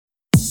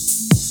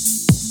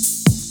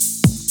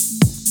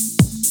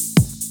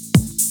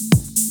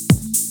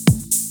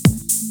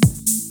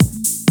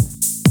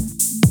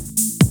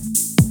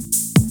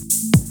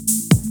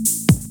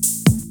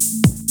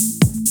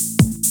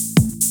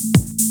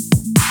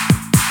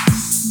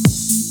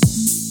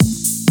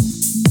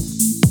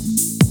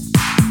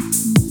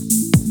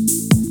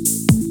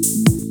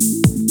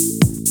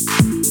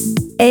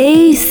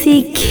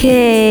ACK.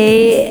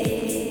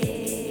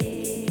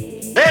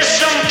 There's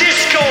some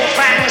disco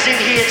fans in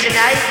here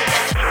tonight.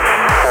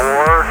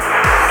 4,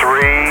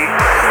 3,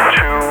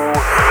 2,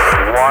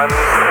 1,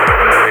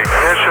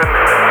 ignition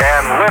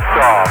and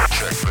liftoff.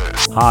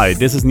 Hi,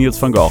 this is Niels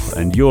van Gogh,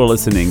 and you're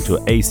listening to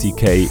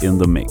ACK in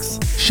the Mix.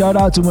 Shout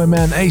out to my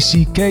man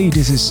ACK,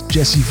 this is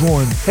Jesse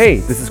Vaughan. Hey,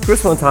 this is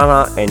Chris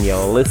Montana, and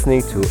you're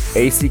listening to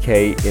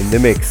ACK in the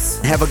Mix.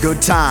 Have a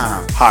good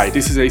time. Hi,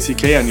 this is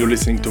ACK, and you're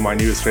listening to my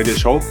newest radio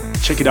show.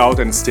 Check it out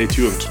and stay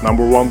tuned.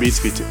 Number one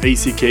beats with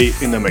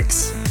ACK in the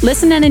Mix.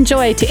 Listen and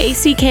enjoy to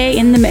ACK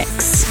in the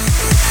Mix.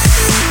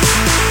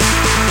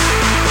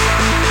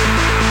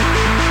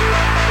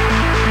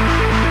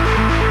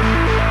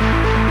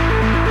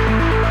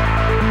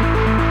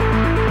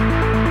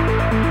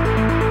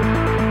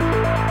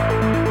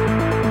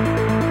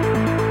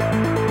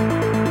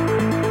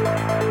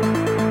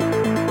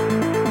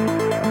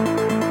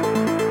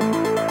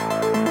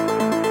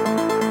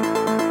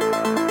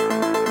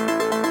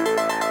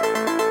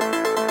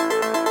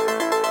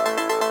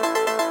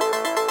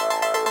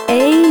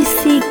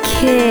 ACK.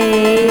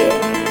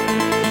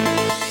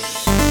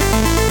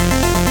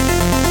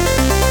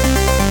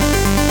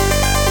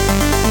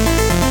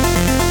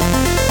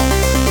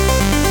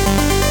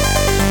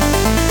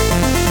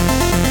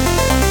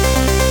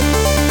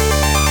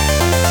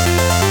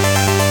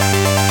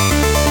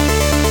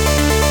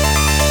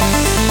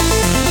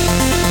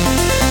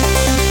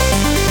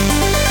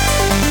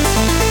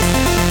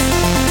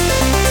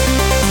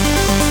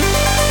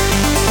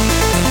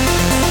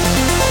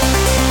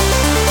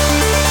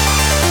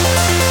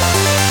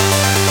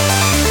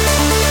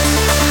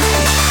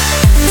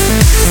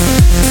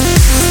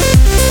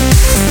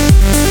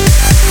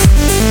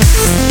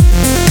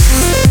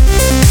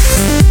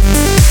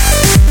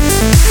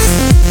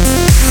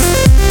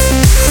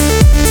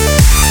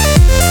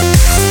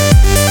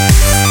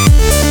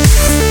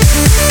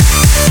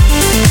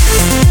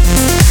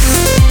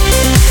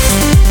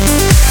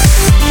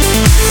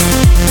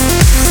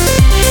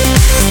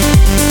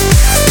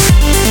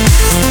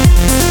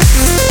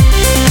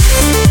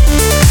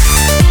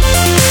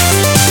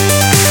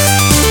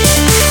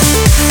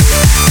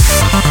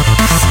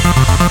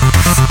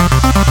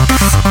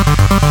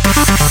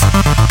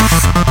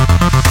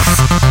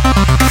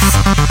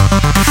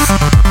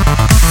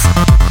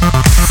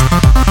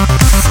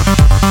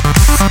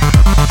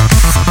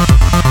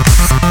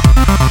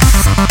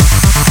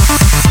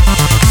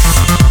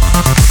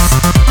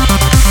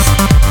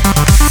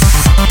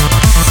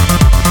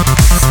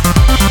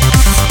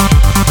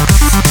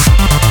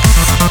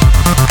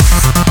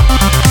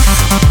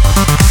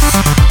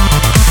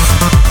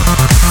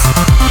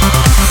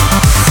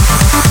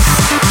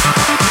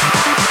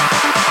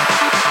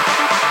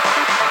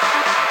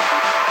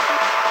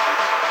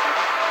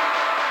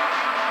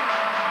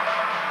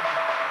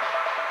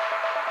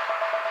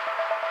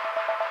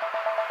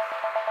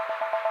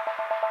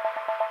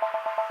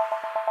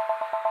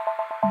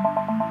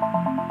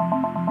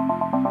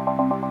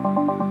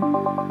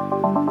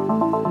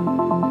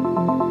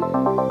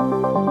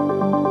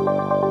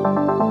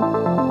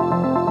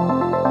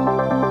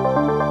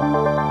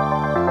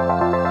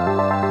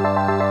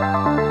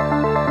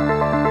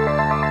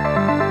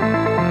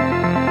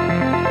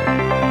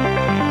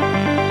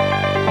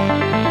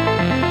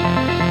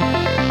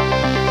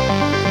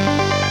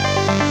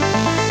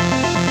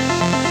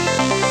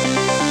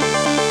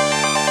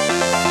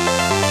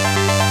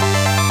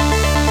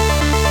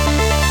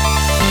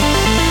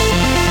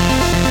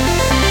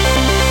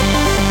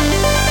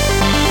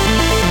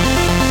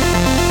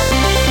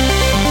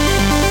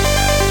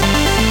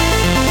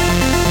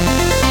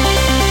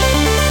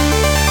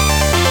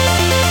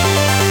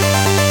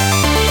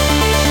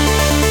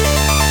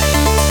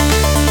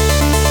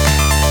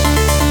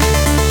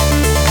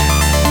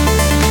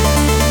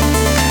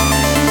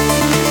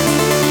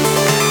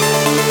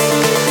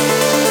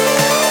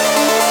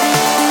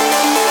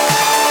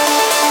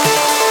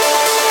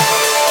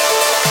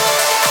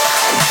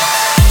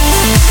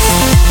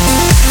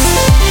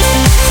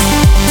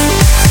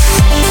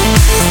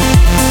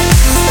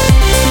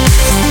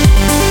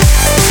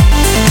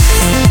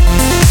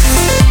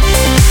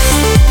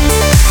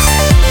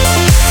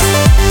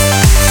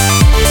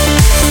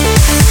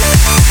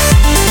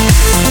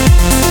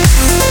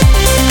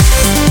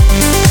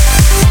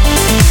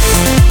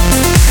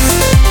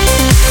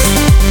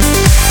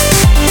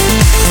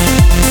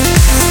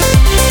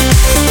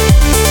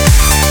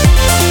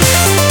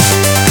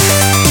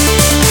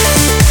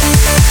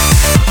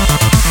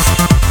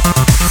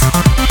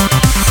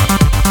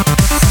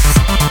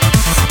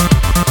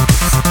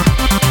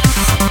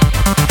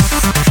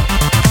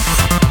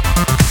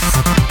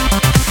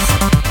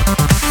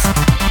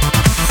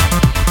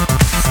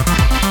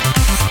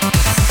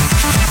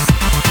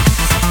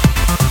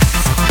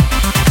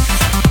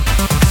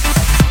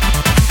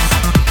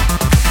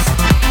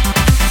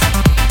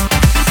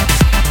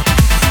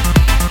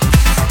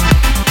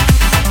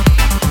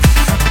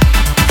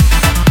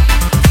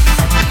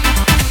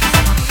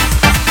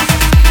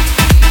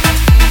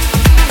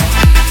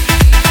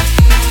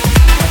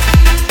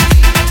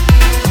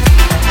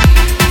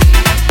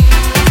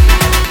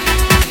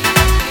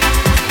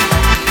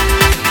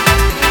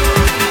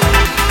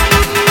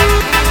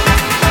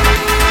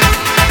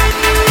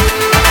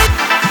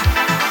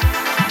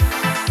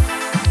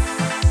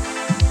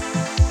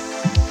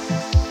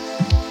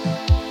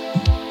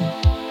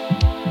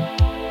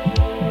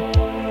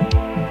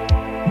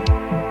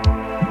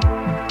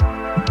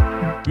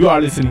 You are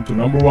listening to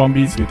Number One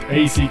Beats with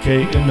ACK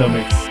in the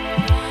mix.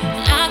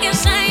 I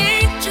guess I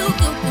ain't too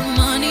good with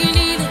money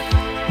neither.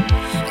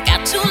 I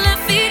got 2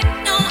 left feet,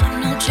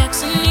 no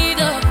checks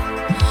neither.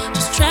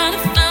 Just trying to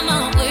find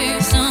my way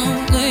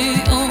some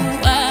way. Oh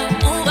why?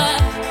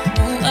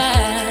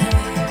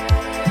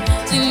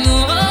 Say no,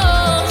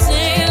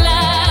 say la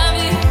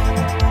vie.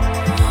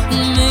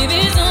 Maybe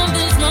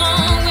something's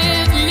wrong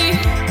with me,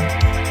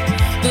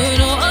 but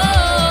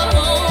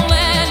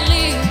at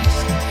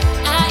least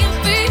I am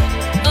free.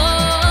 Oh,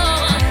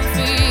 I'm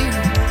free.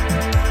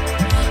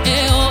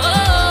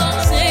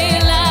 Yeah, say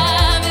la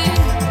vie.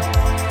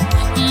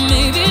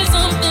 Maybe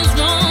something's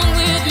wrong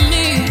with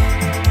me,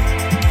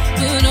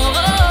 but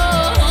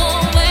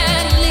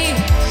at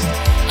least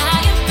I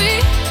am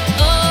free.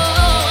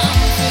 Oh,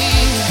 I'm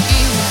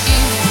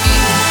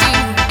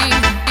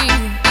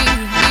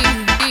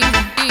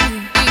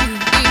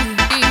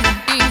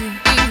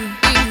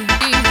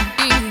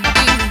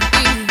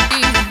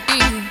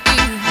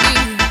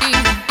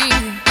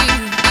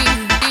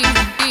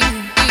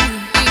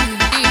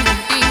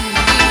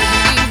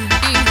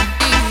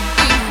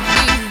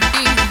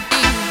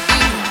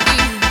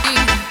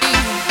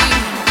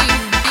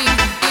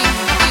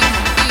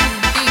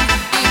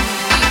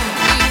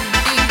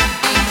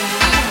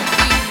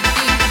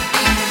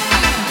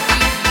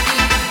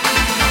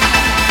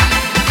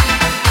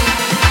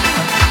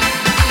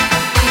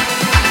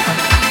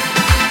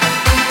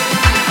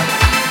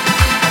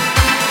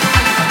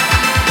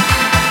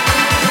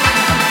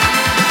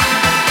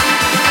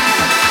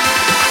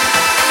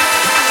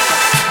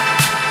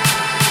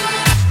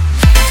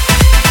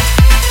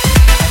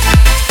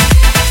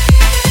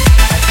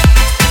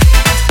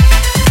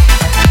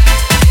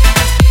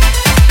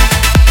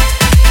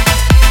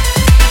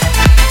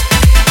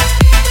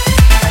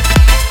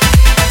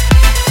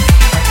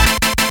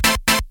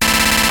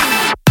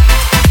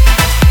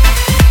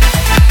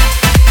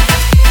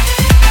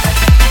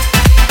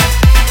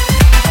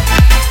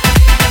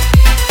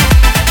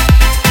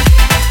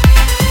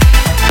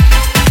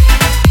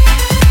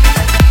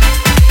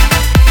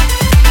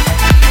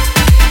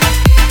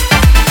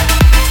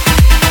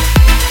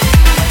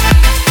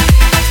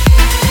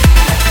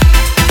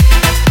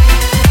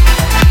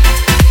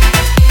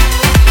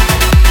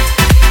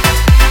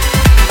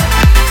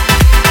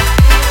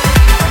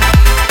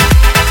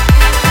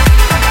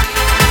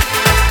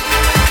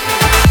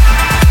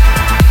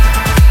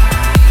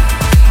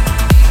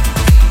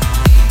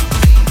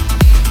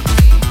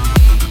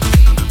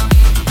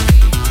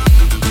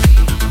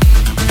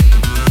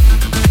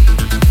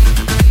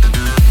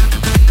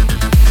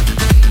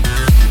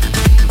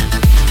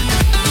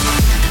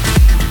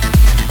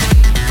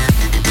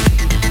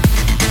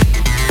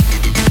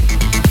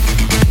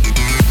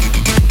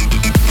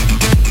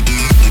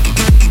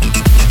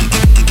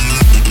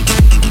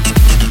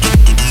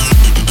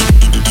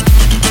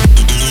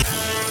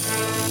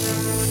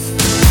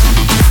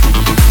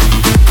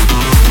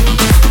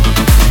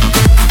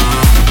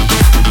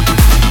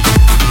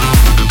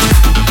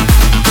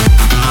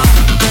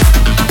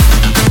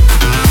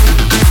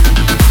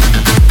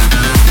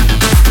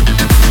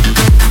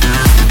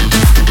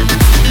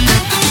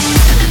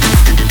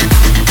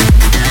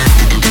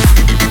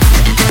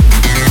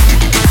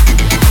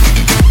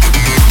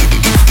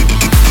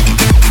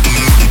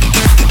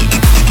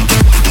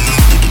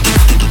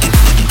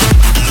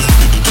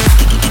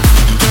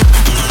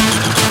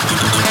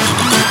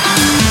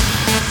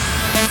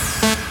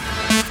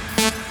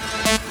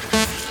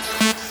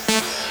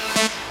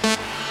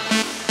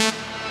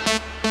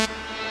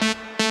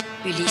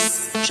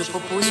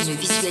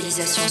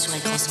visualisation sur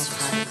écran central.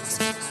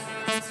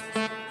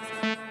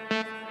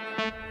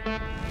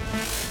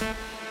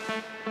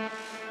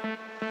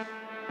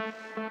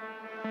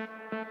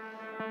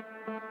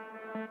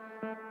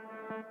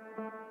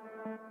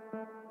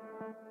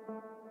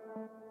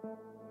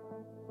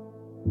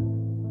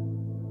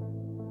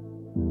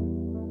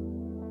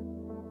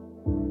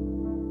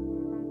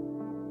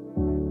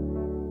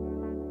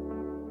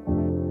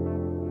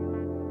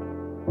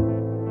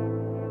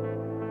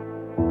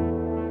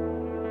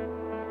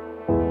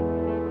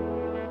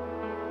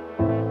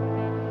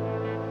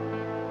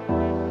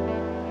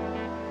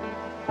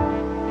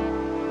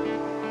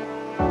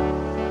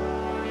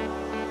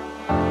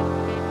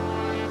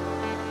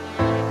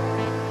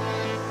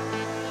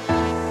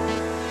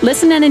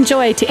 Listen and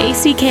enjoy to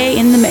ACK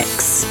in the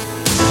Mix.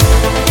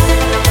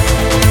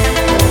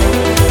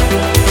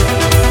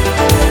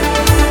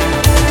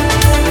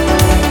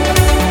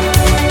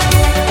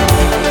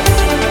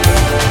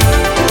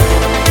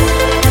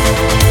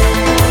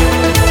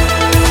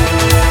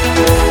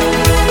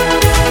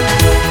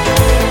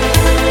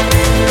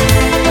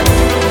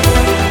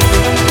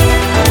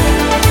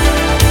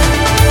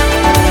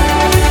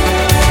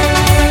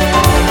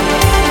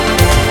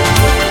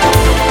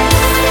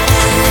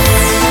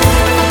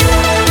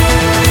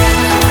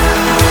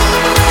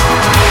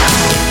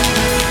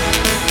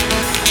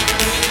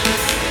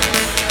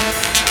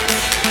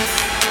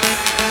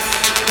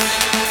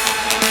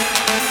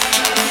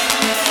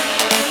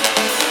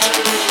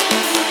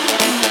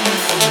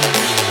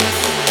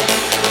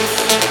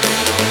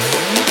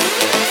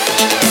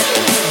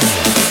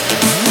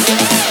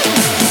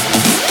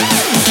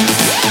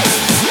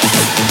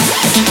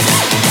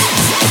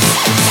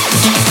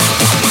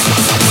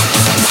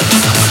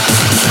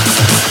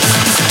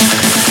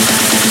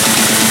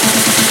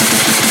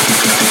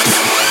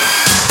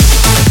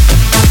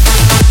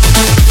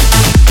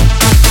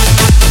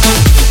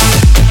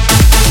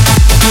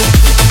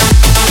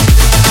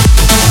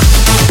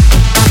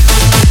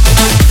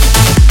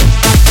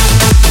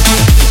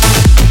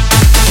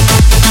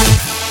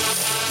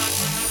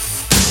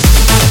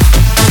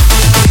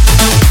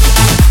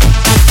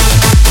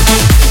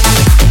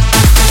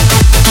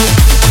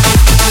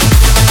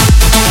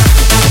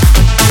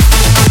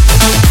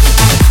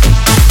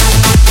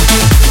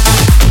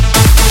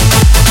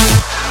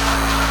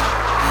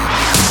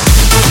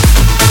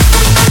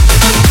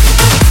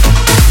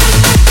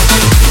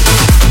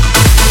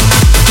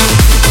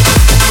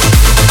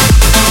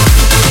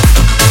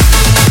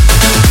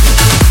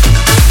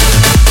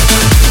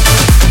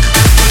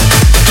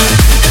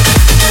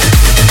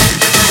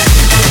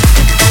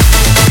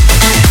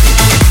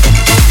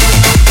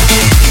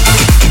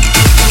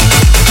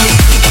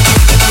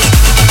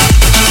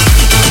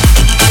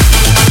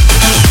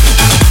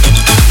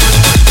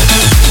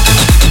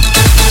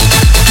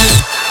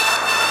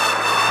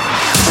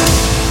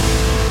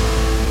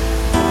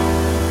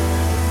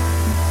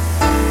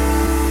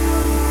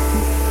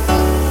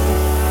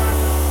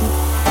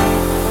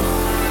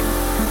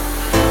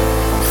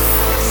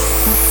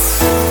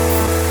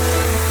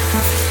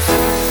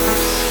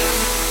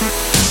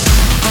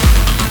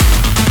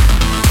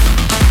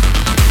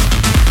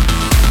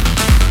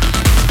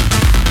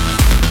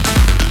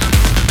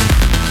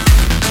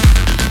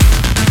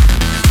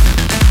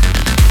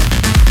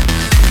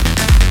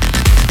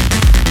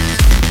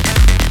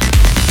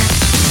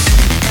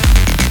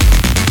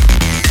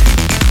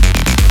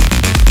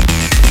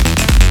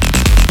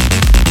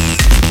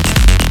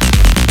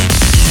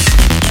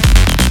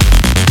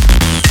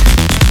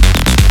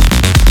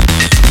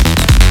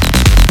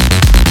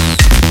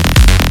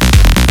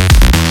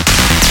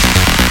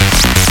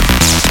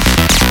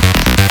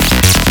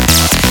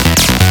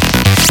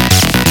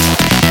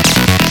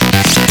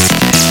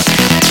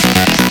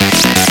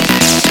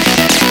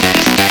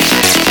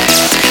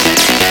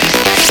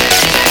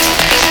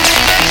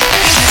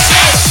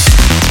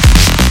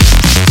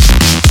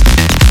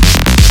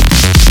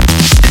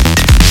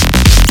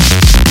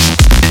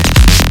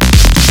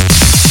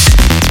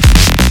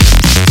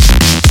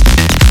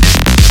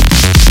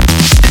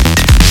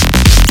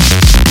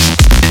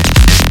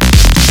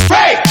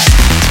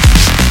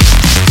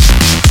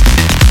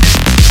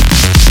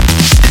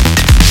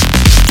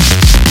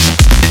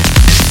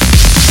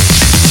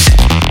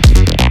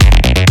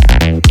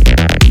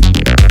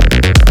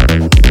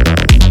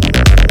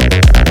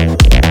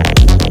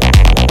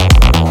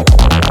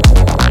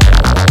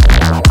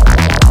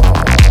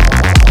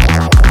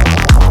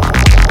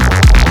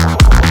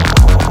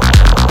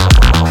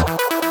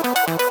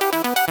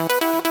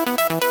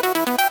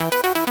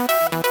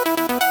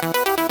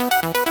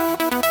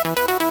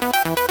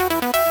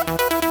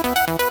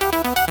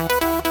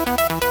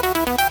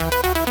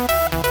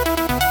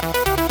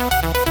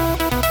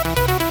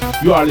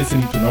 You are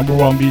listening to Number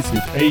One Beats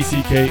with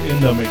ACK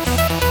in the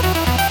mix.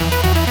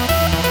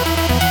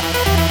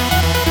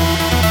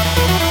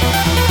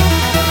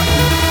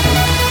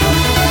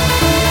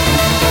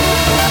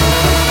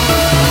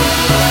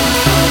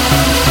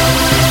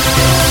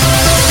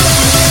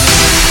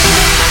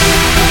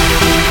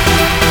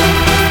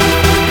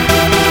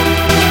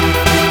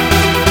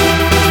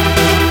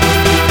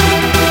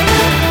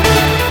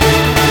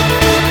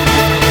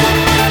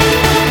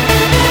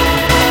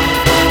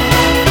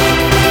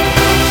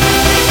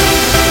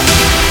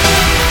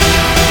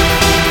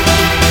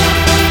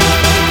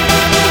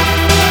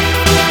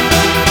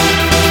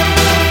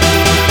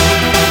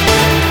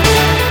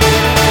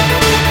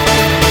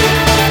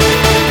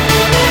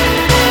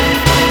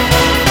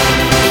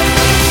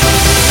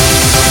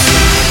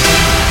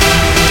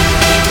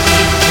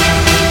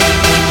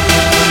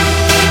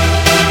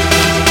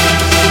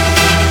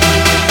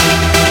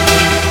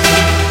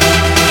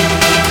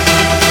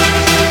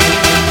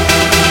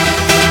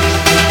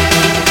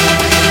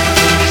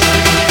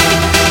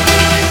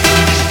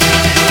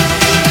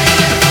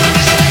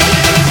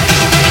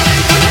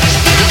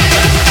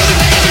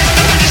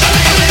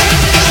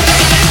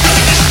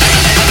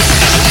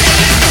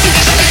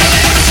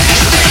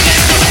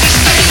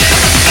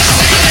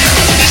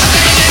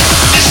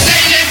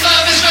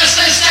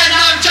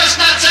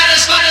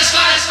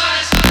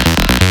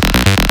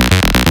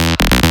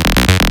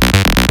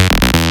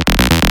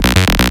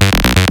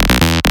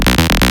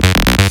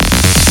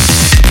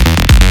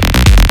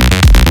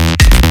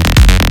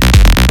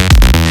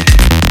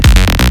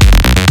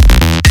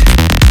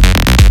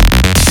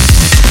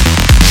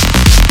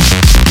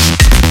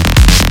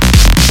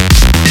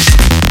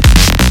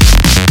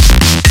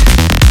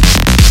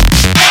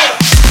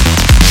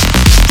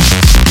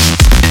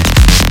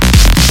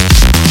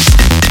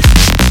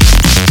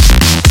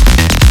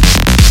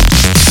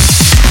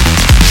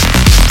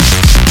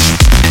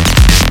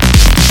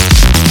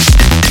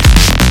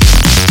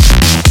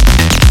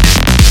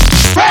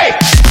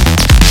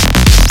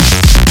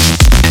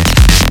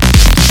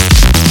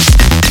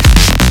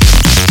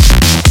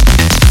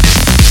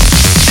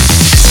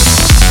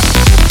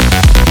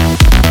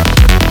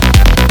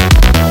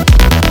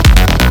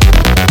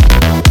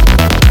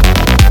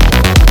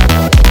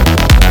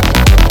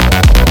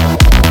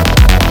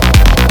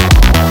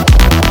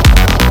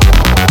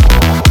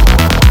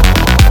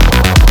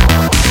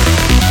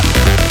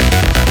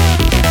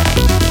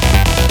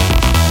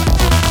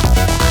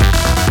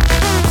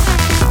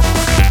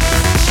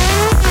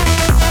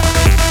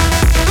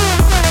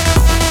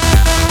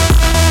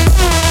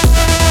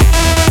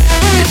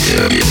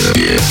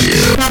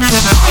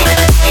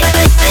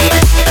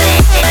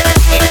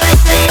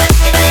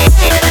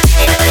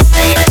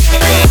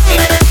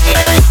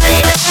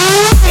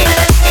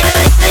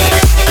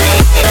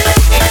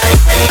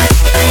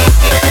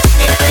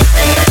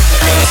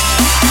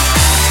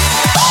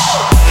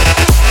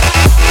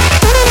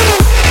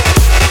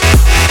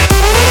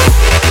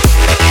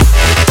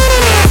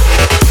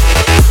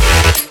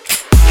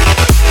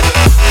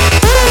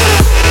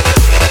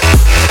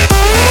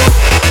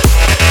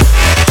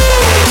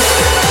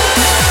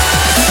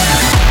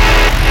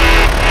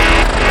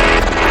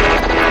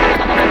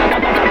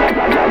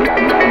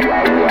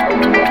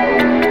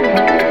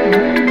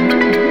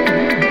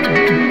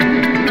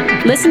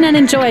 Listen and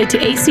enjoy to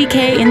ACK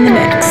in the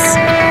Mix.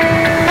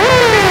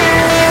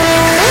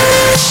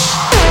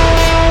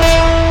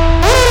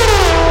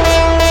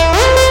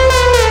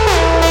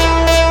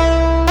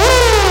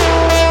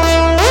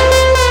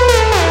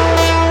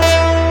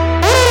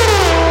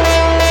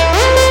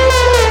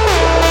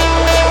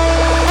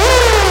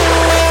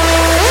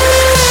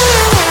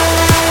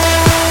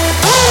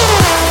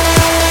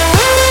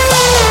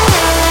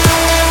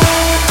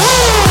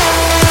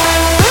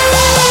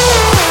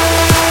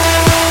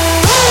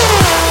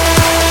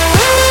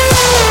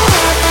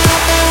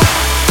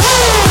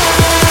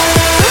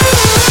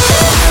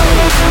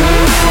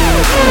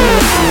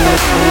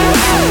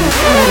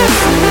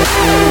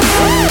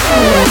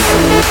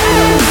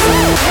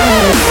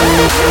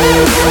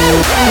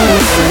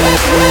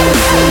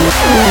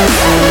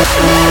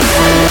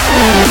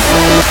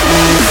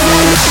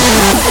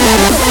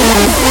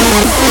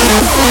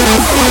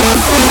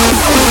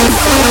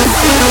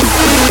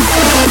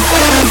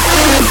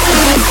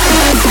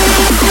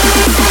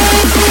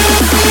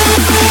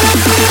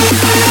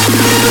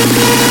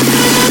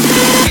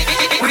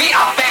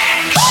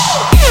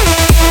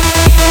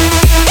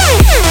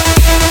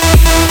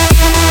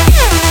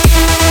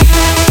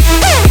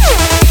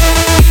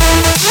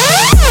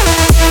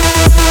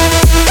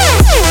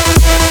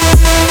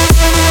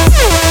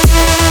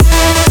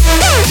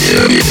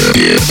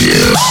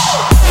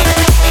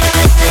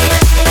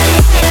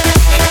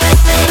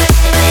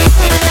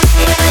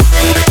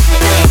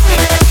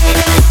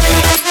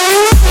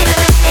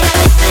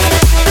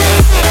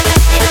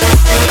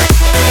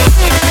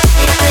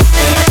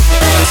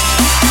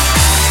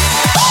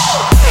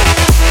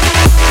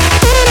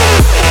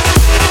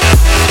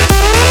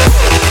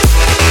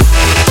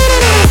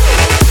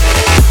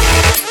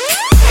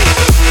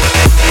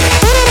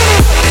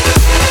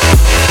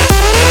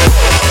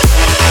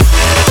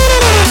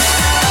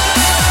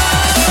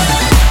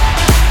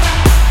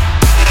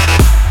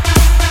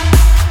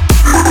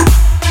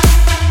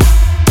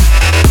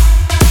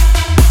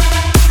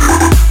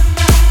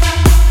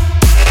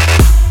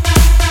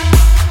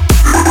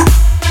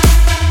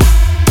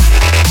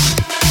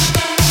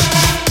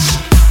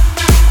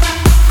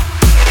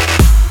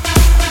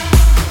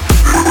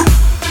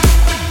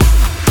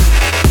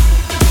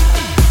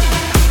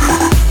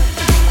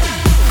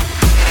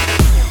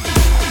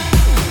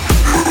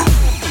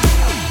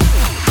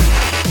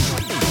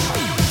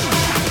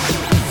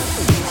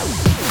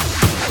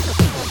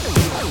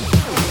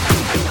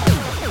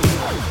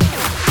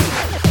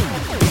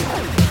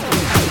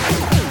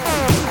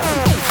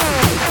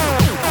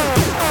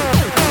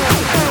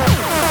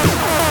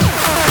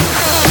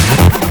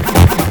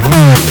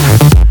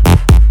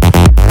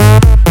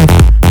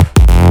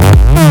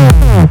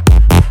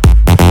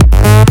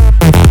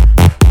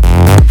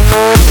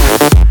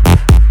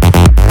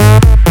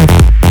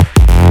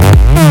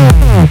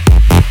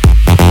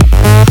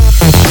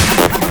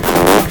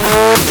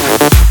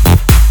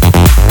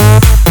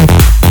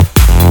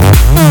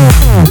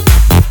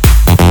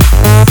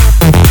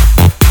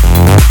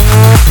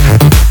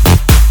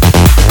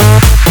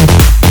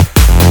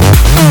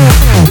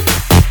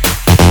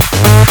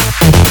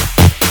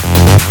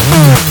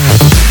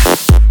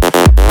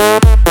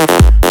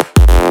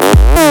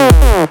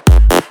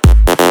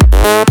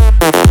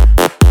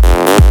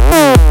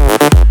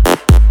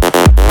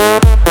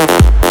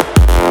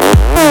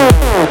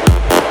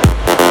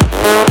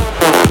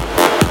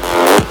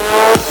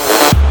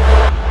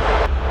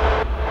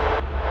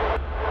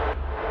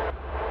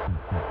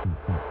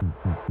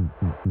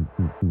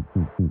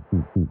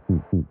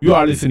 You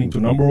are listening to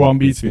Number One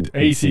Beats with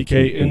ACK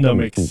in the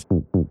mix.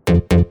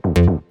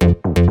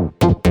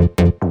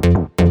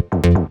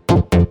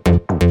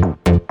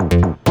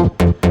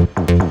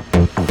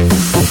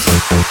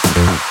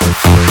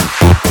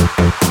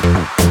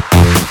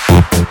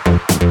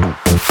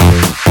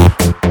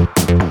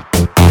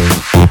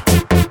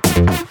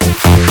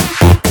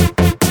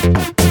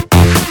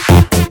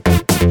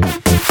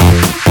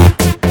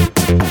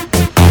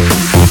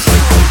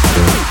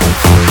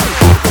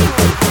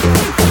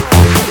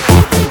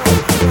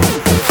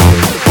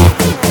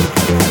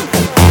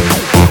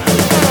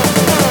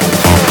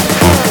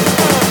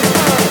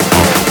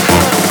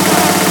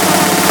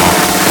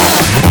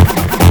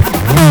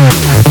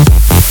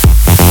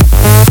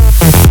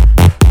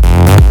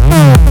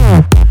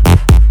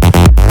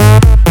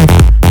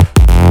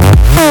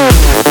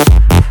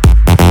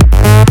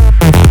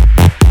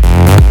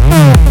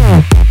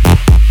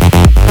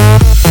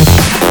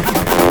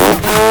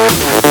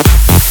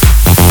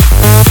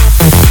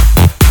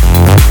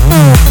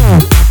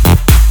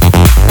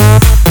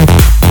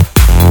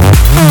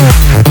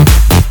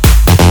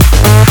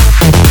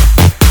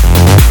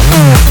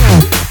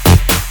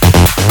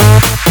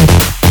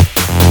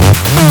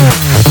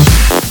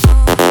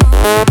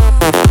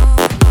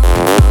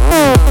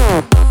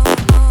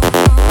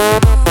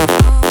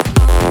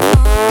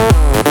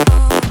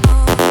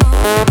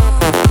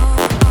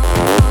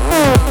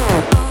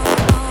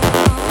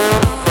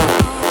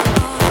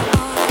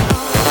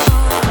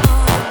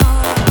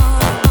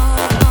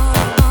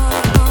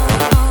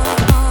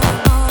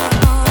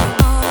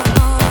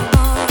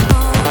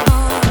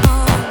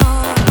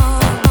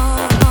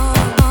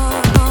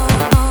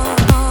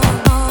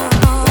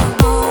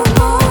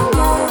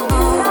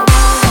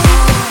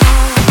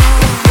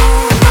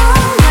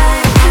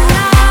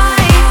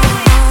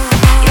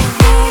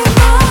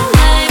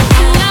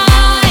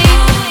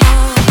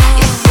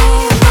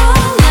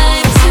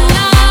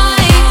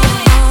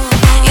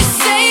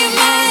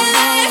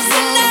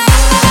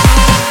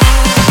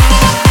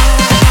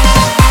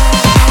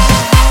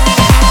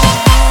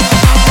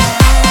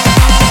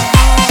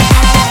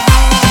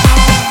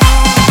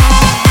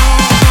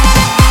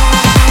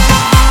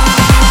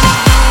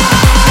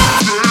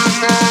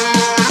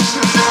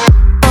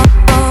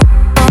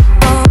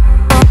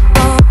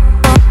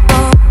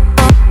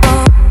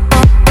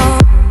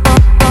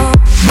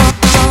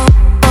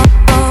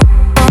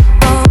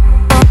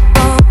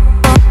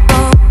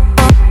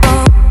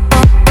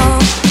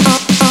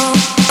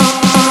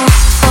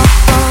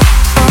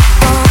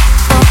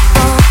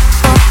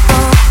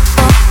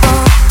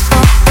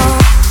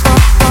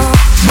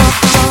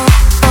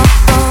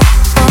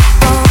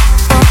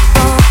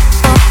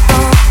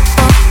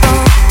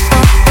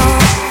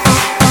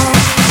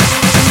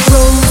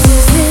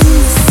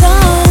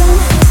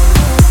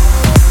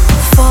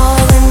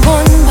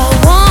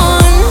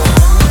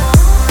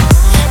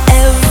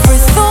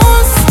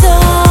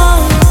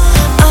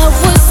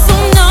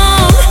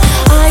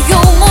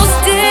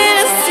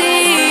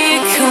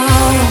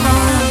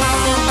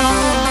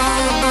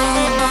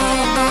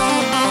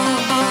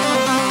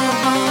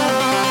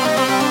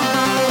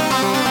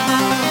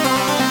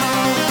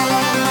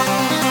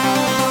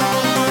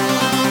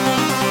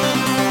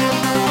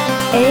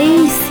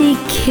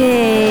 ACK.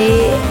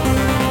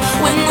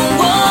 When the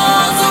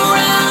walls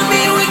around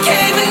me were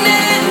caving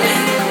in,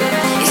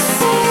 you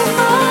saved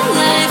my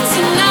life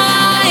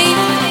tonight.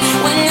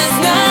 When there's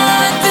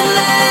nothing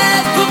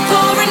left but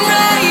pouring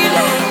rain,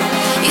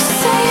 you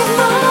saved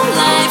my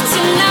life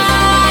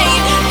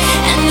tonight.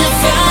 And I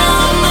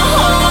found my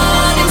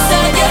heart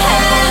inside your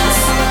hands.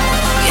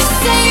 You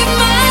saved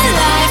my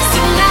life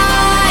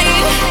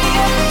tonight.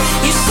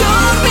 You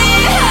showed me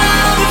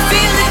how to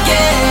feel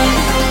again.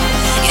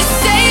 You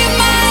saved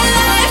my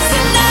life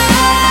tonight.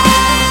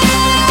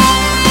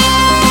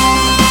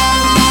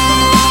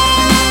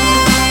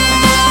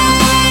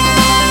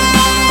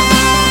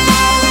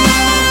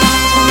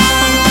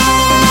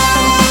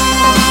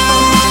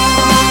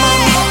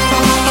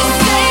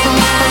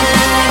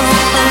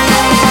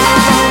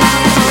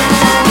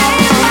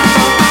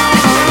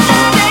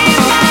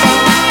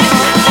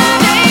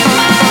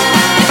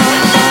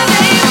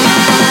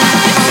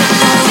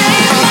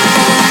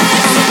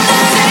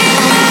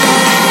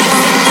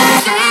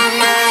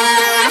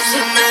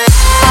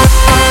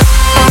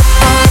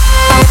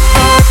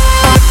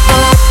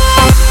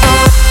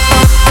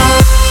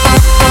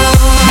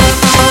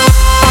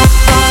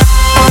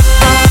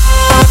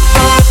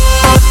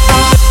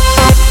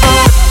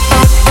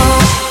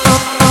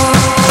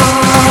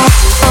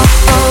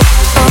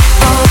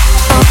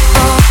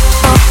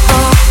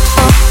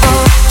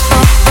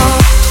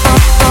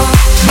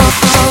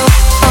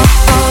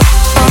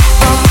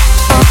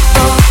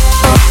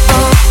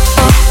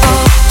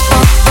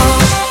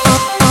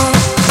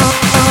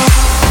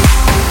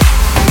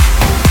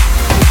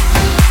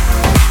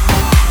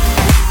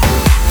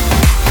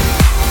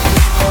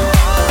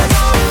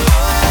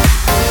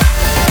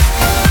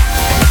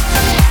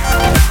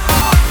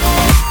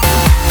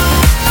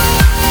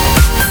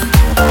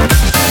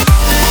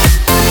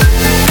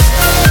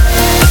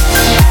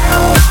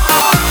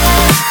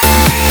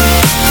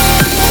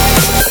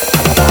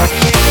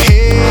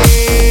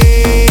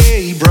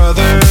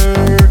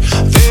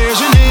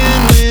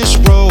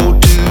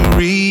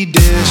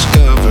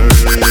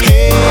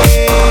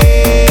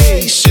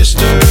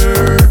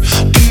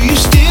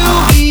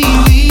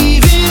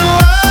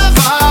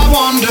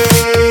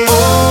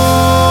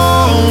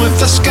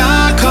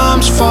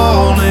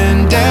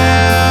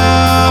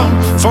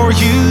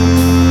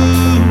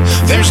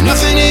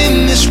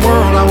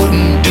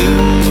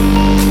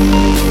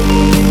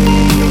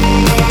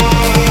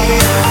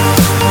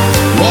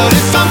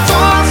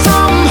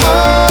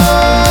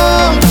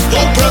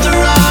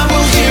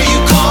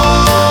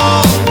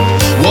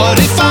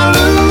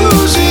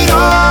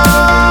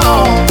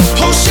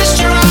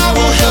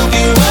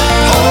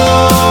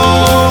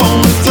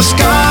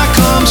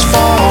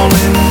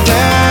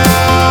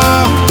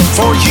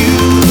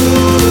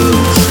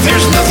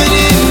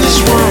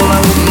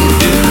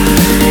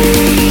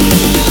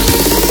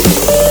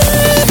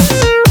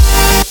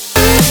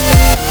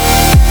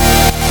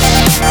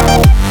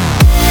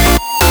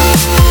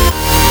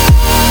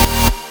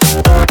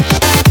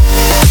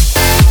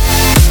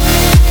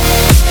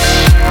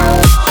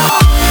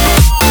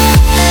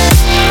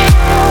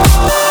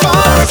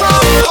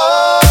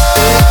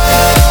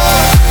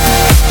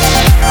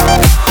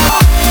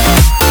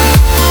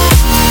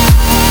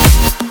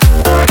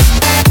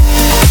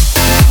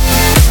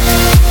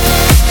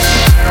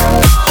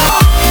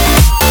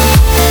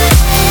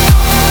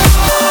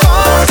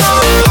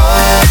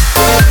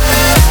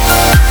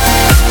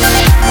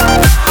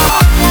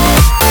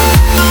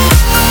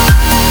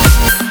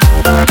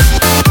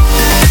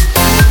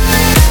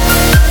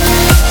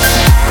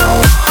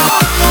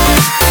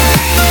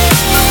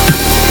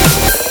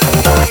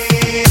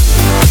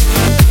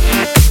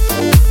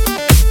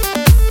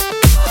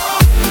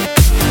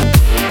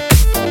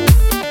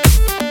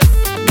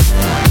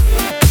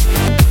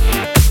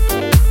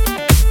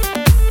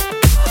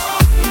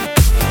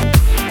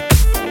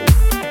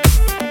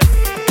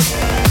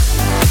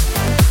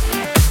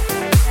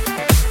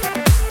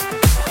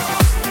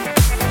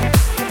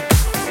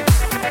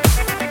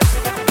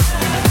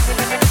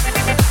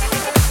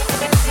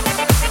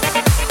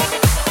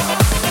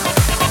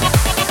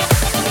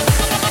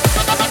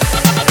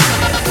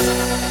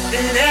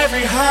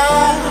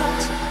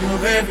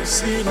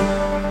 city,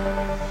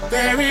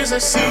 there is a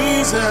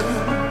season.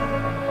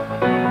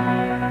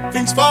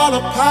 Things fall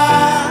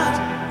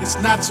apart, it's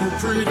not so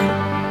pretty.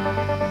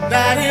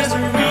 That is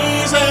the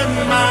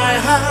reason my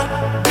heart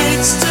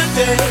beats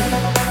today,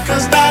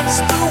 'cause that's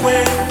the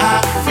way I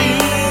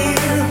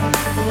feel.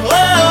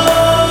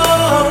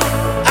 Oh,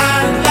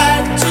 I'd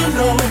like to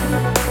know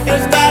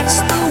if that's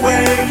the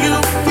way you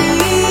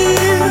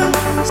feel.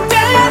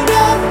 Stand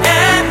up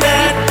and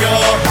let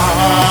your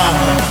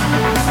heart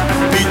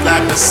beat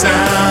like the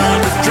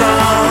sound of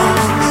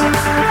drums.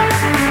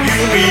 You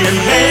mean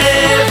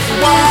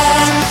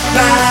everyone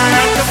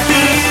like a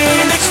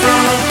phoenix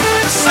from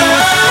the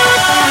sun.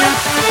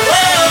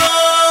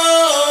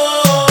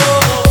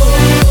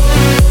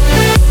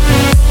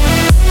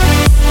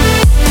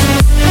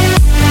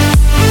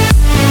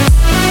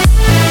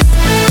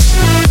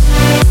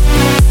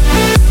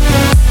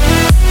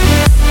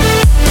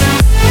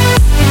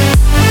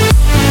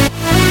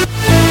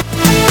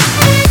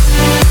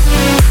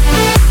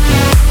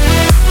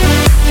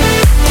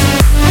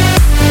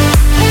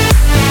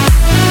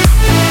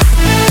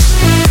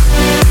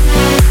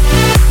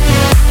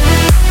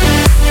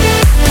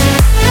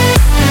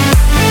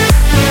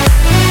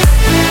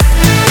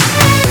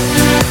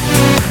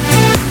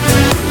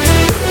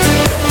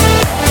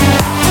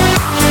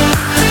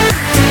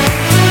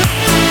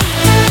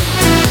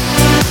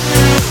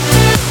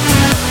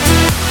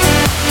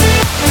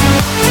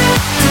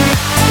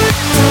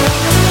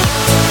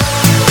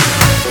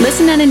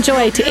 And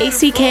enjoy to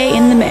ACK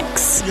in the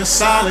mix. You're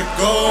solid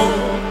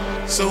gold,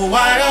 so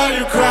why are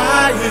you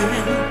crying?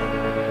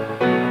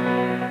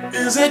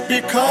 Is it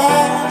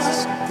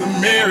because the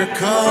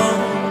miracle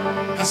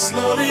has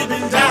slowly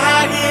been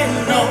dying?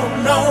 No,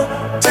 no,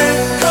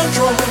 take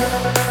control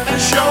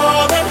and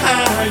show them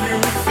how you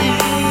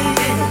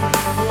feel.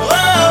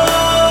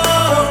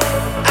 Oh,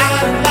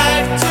 I'd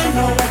like to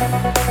know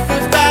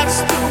if that's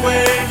the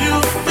way you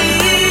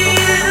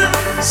feel.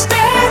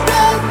 Stand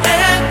up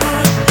and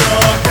put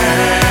your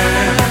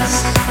hands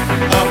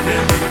up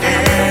in the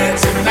air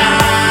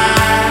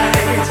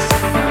tonight.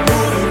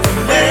 Moving from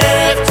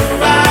left to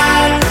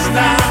right, 'cause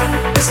now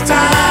it's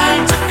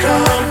time to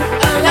come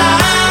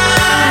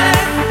alive.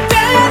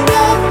 Stand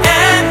up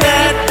and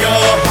let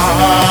your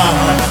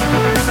heart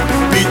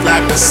beat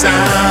like the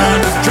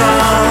sound of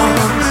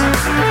drums.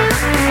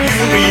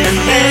 You mean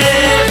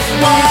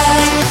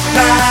everyone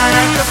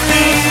like a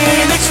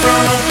phoenix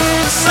from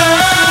the sun.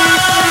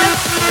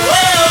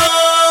 Whoa.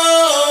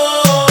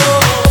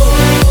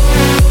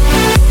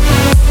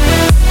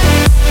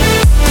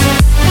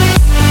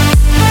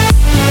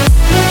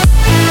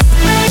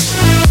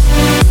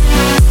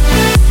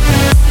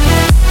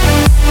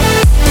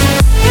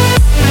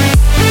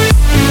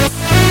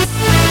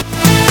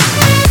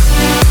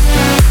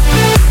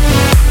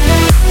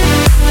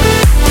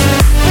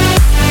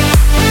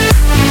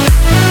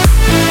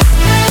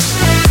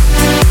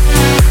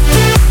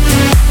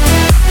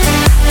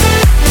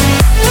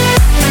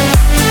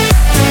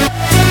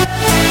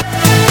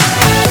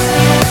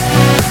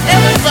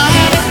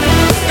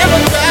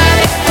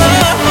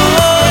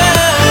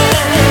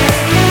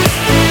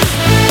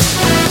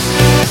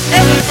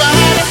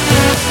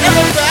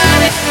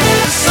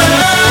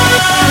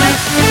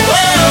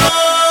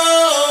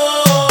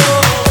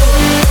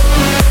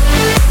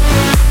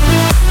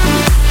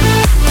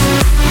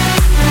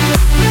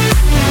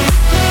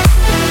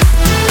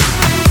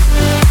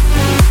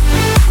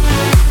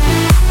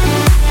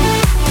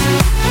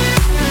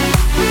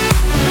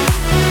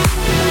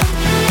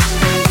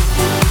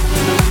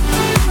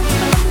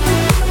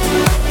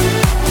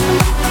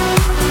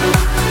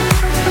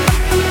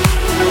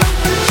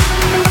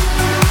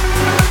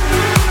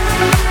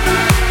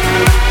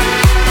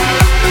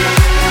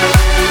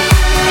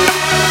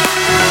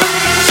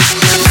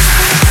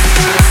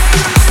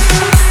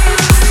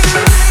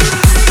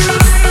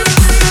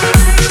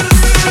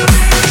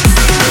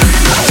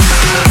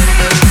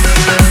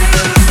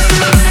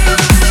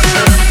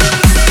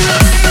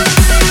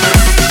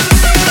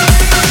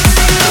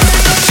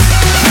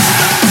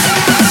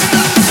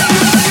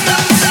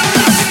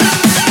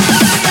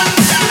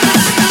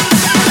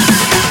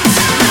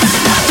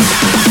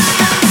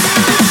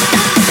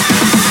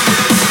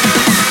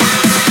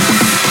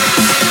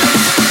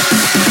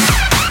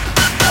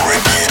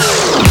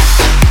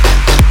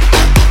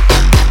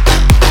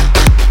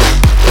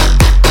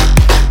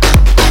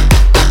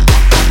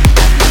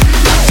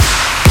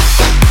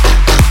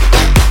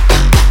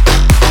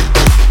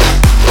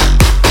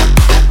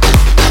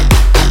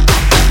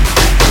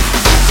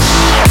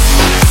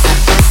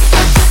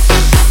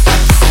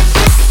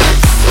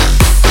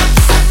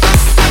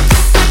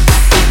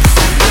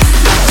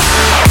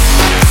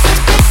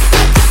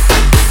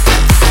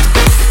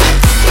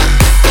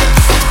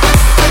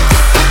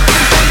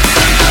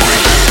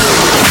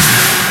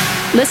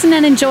 Listen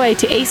and enjoy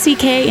to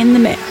ACK in the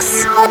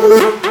mix.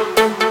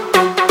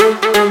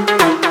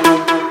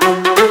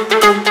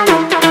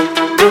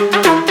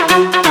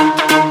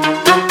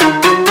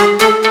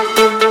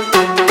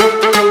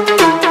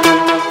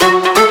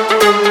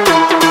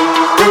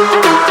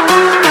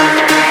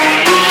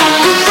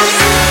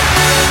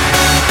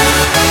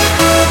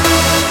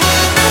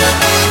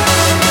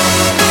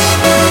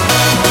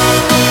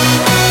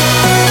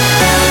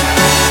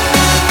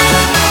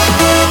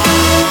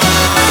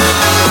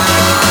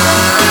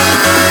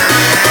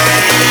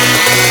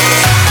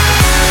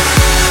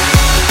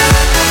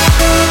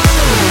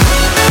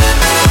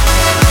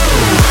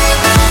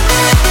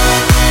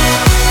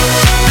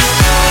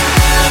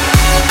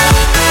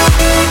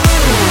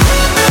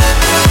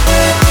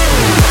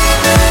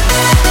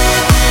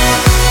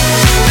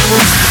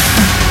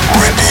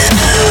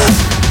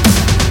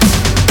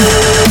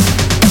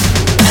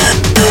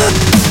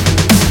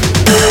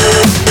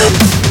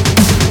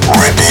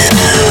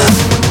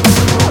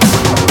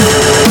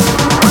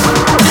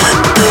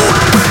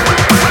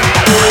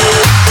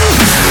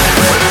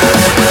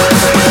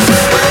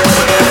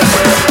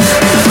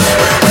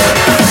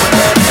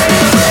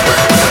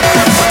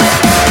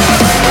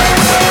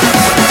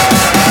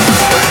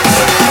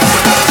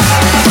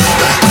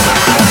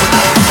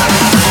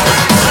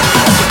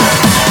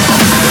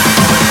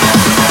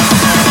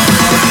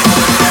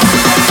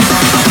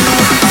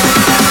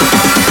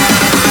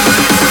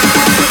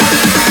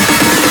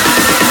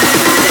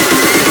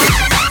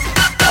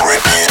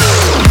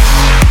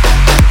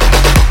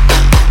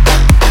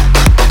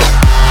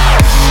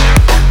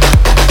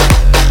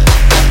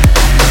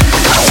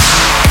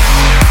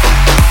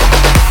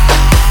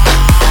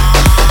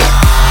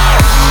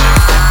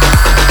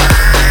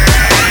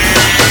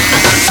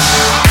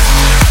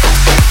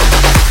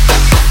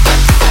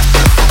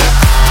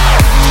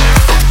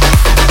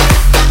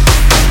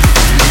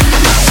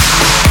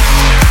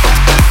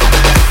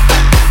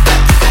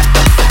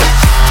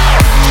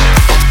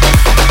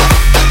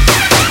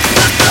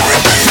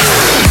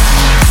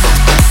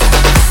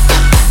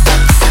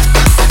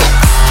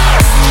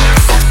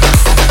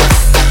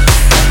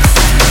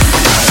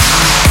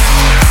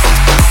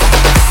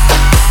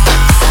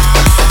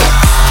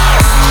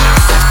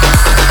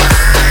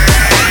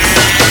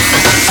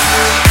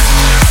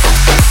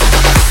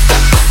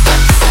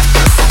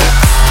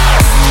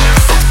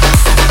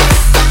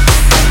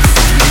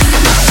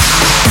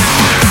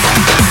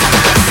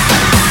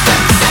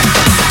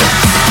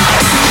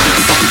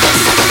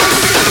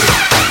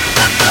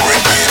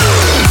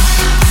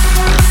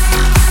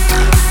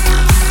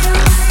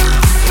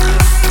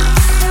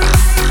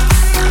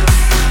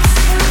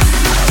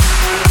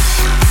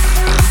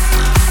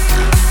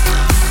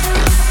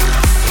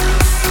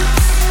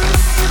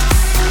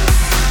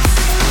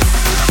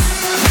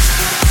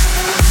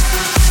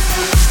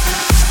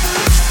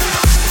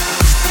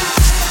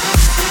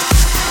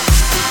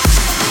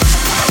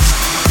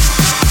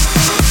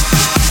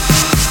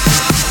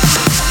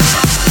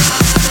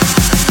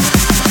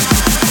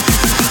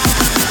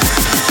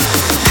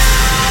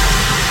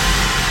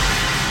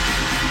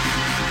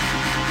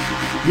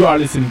 You are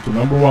listening to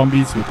Number One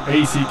Beats with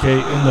ACK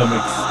in the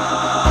mix.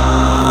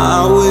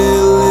 My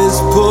will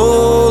is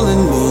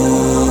pulling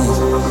me,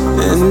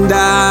 and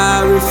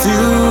I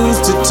refuse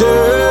to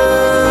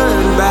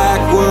turn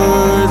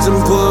backwards.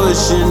 I'm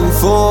pushing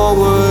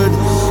forward,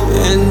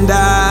 and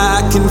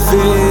I can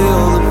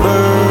feel the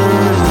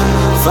burn.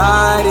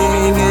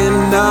 Fighting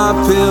an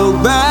uphill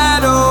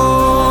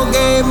battle,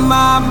 gave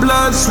my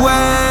blood,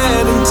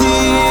 sweat, and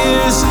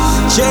tears,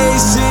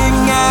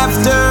 chasing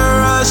after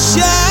a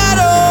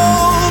shadow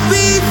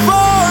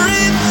before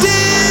it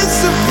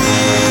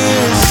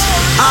disappears.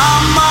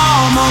 I'm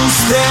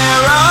almost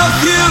there, a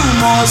few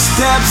more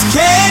steps,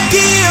 can't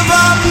give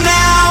up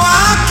now,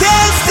 I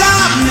can't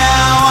stop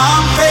now.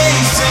 I'm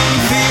facing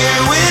fear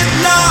with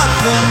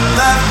nothing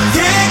left,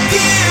 can't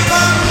give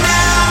up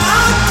now,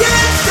 I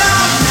can't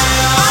stop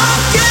now, I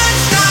can't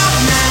stop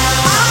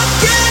now, I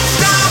can't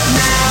stop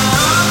now.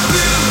 A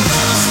few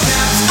more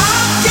steps,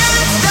 I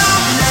can't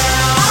stop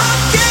now, I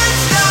can't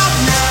stop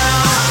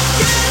now, I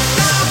can't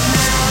stop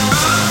now.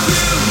 A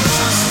few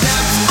more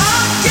steps,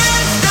 I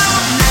can't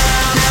stop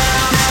now.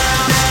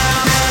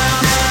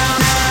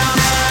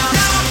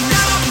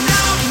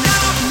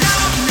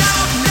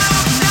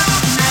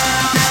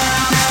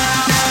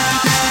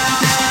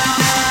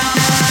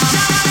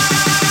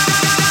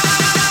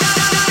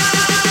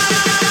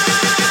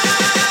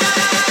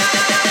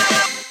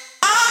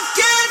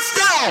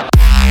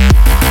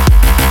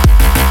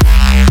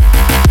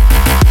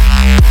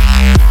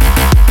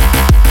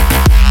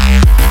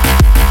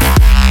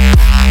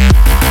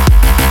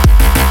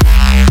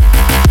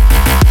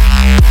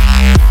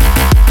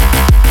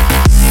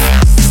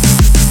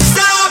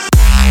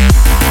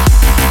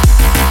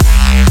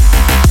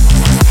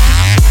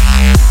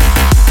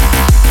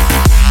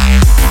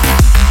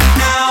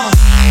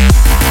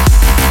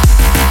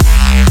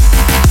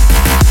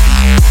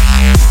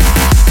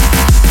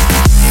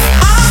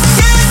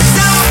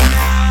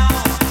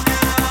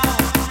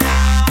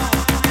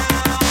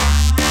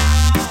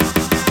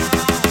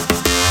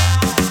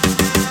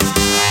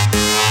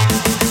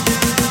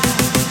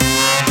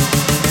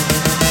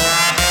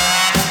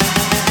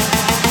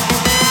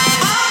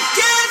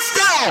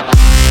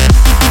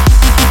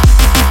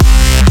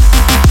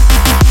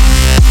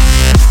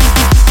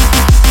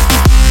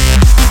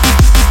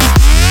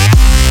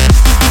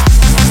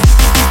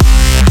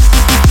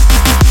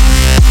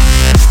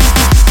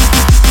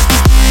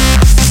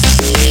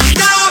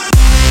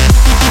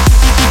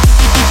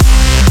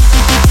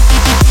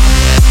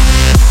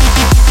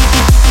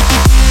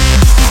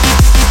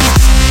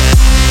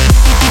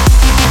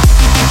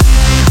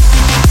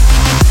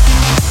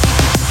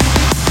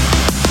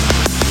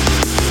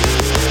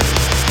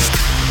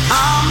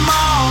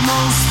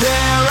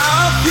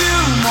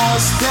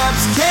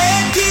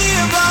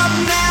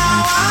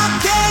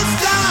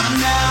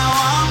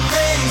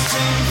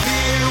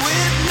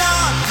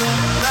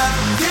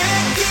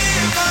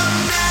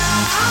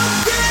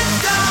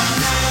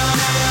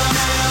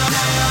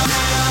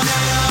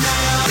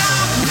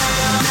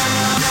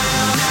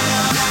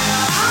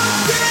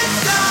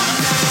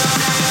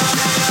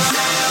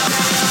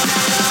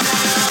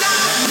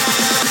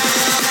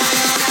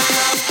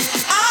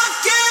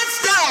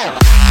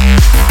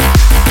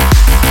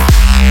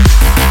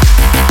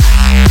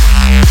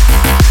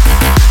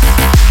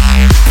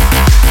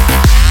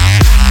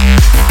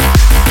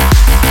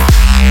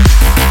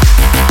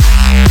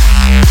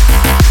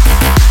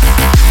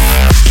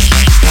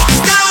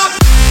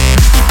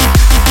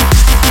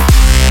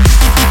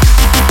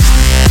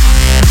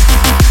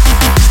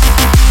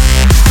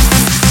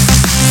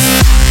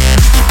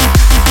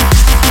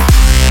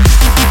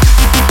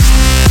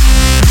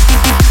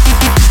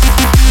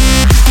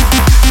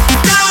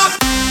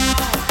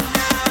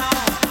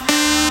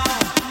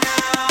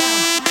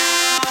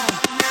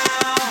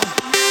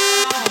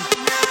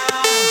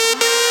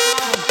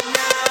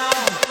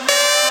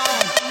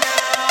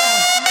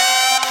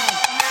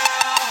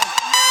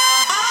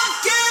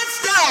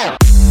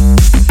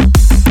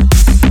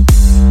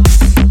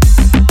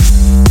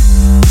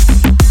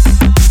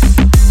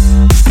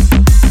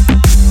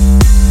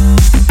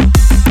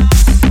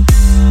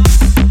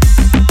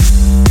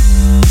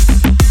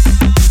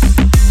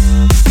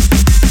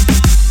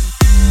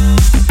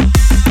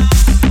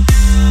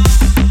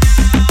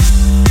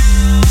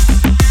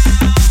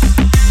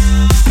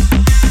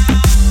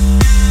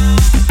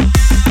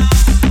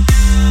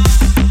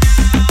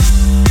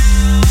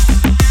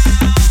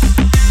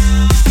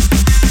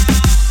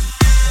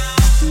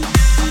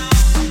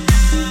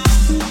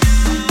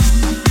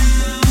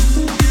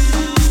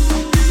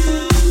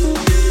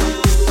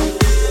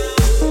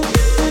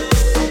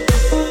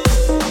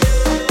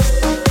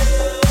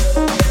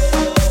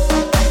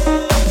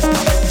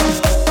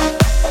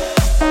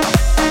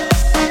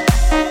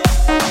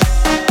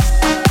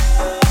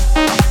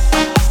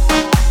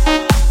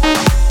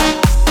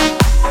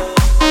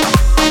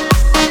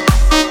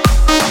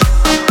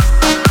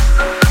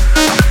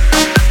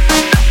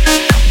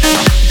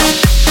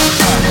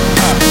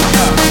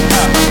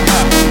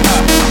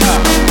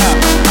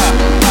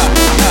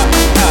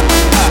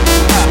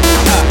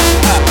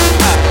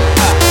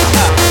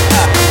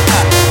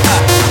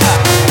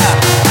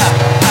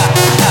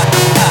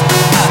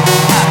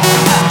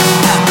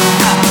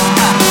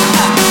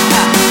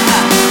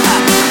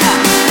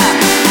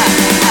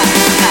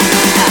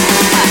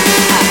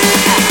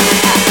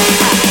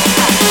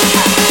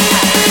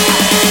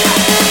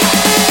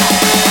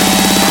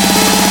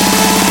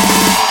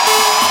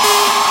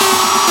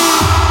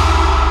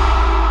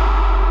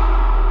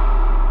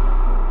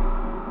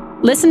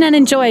 Listen and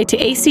enjoy to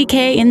ACK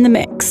in the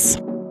Mix.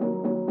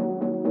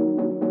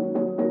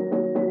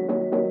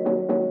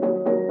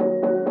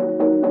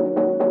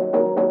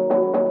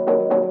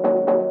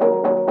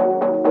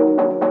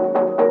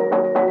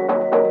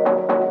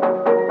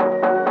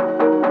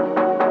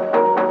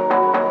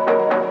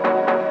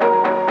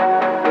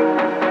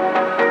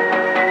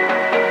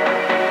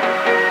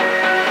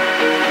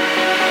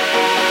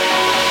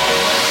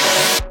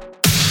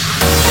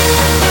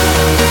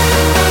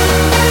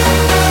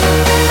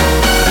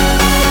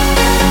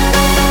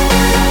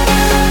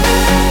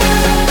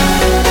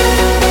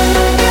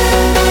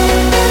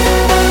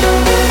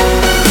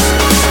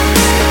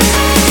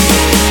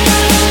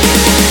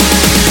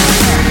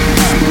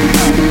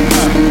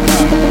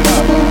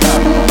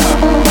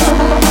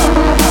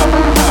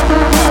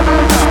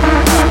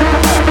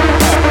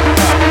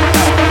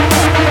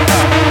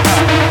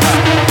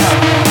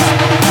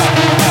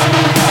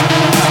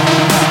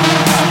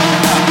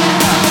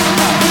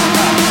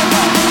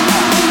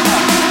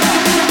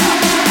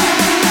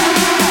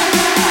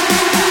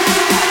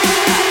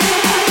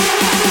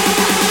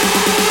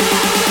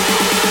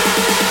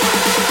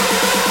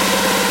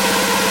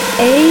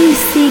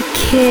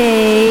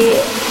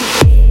 ACK.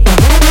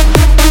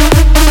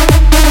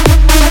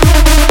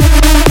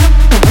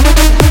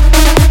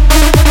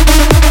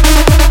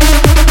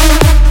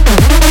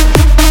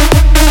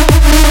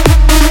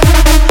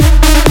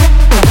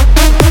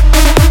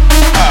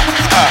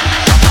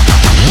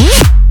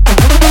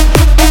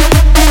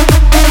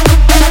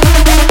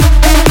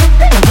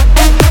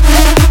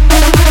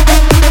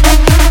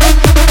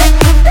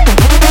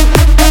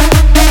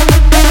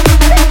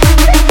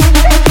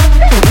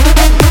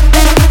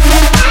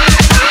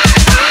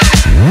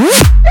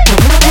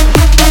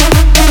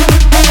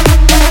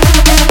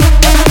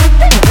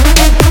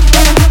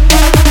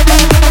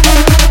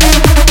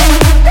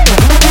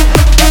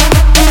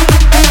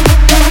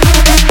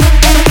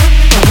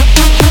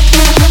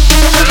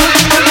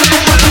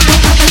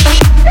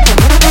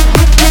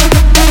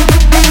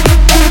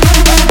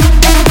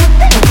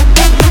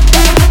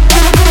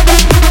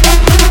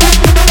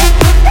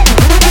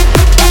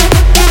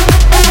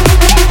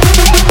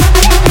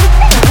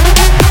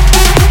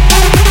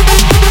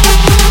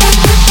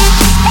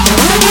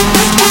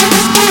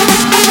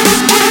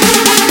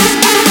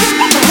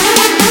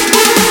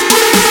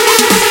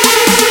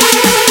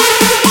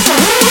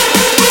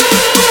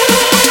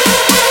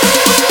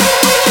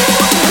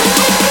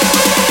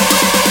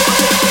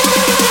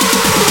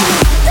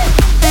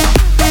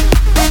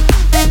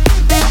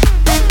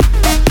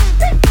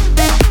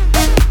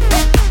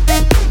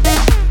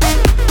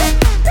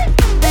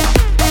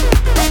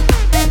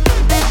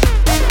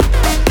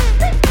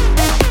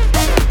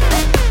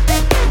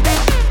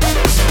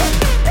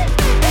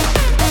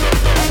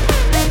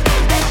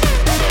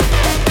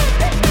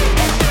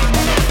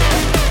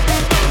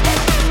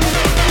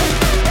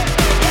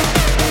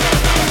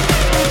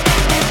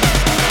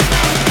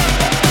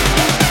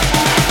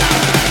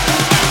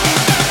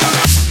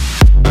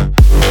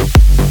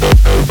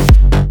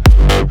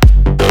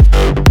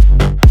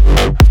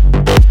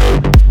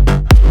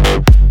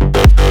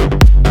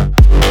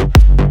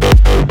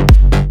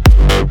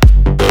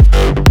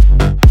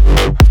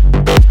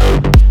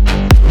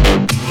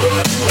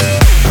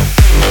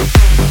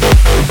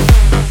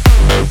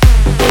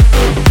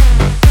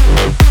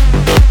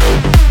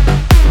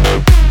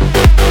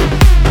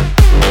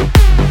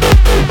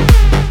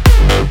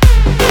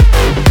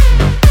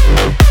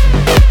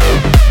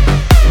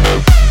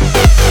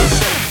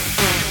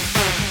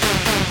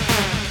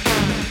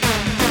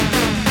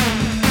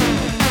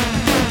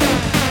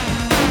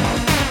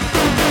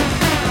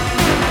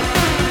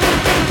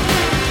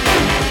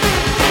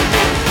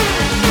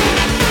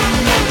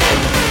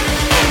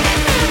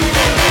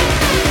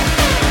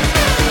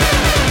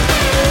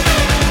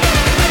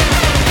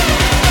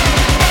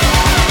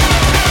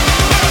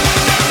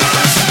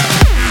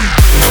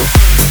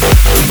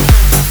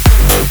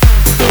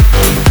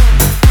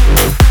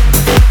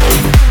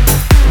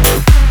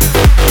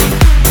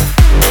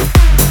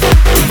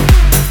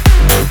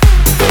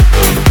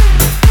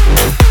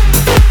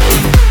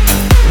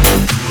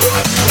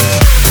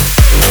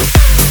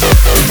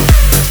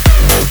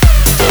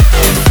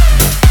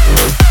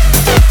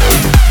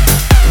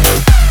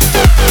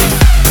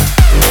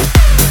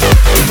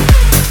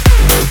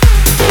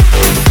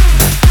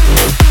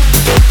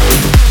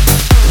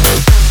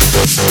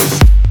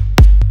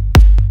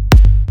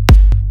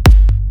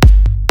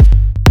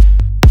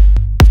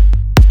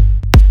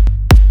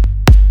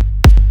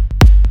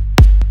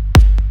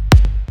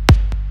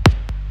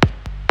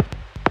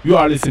 You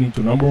are listening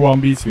to Number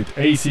One Beats with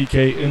ACK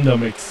in the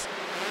Mix.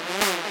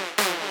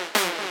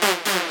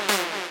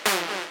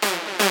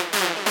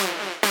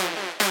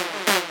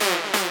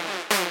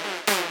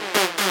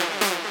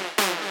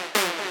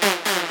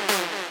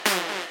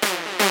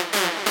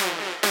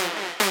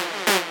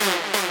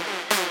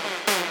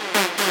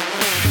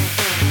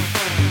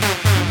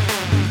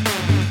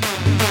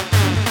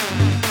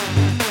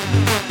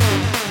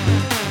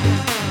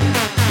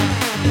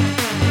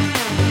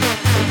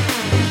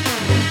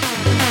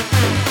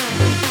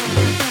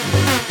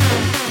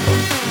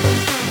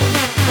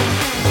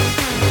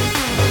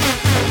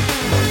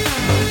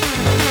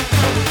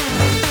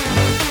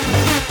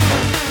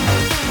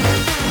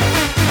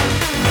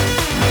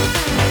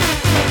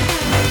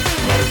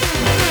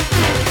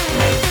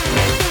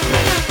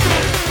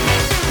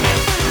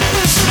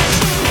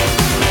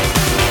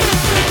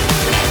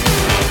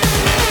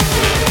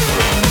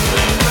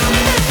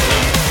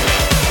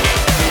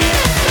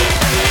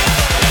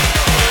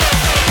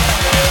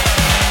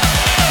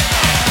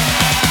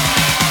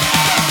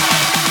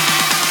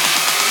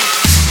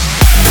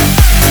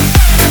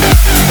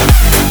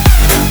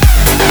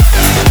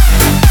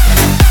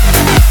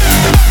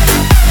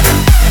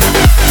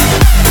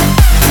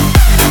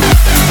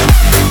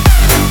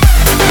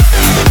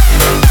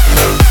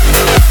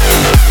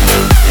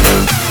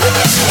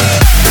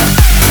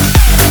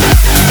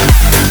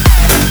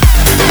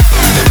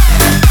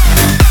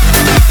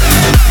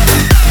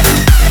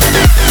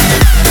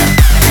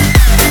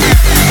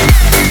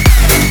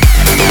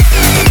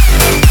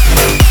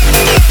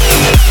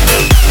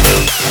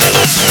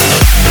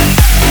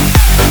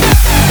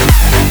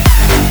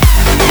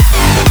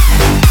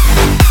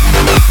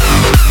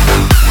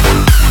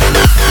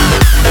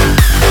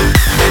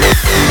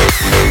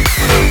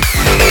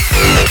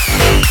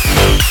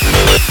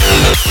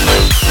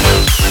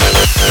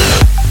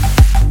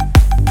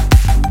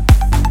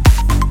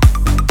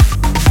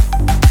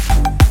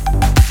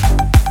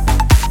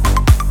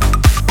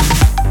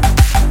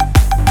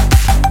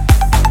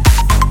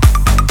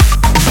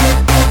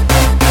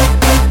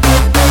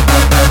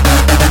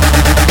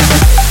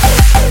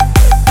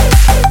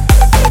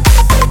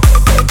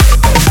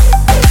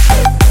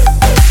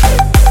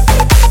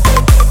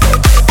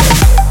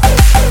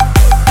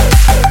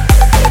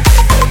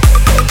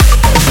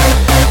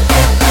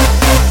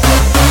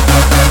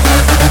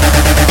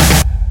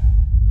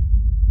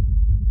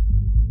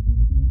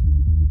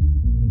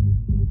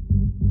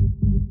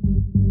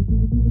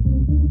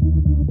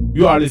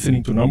 You are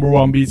listening to Number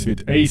One Beats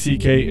with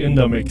ACK in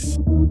the mix.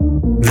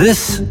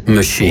 This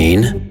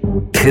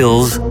machine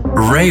kills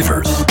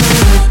ravers.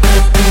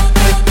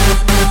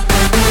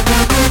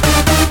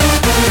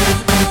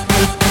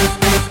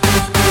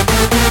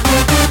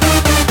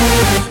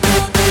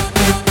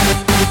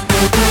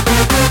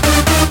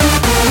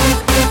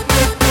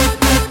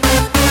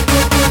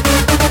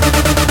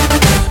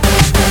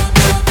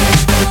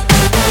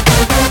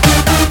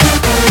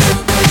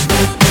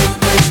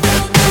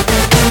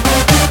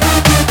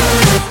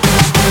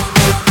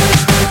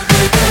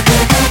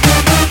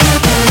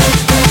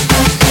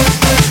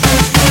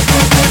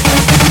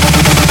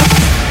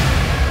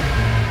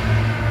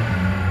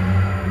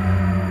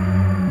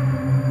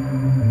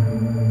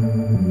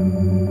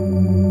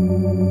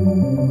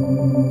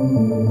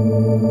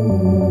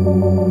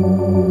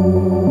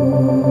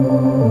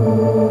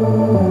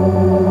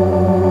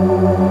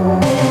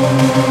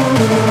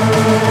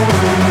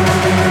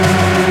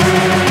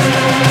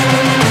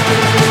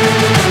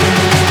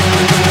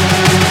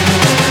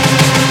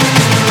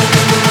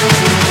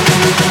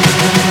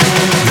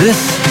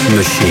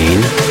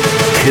 Machine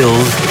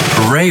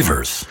kills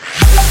ravers.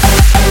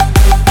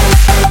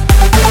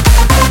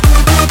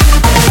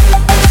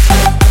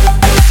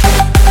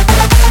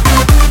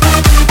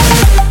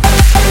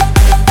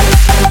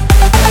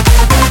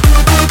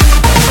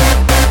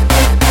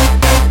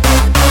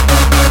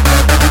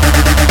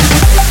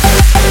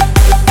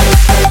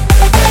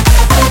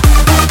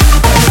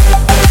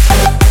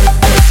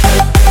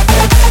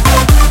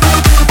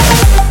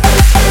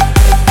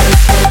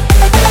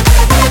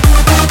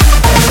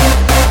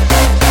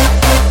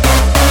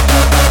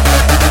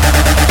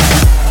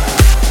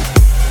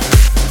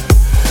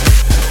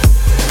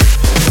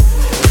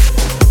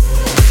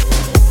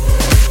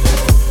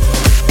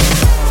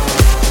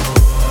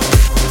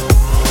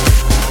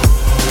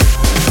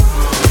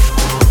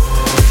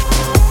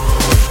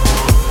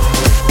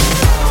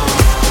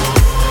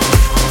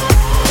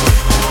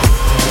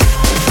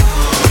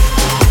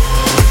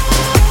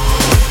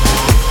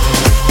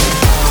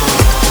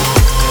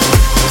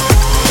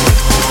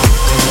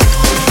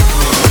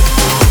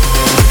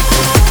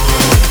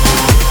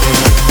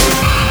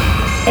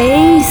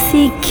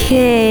 ACK.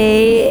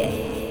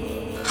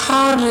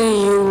 How do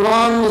you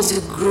want me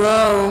to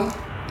grow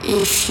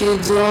if you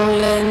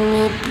don't let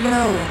me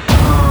blow?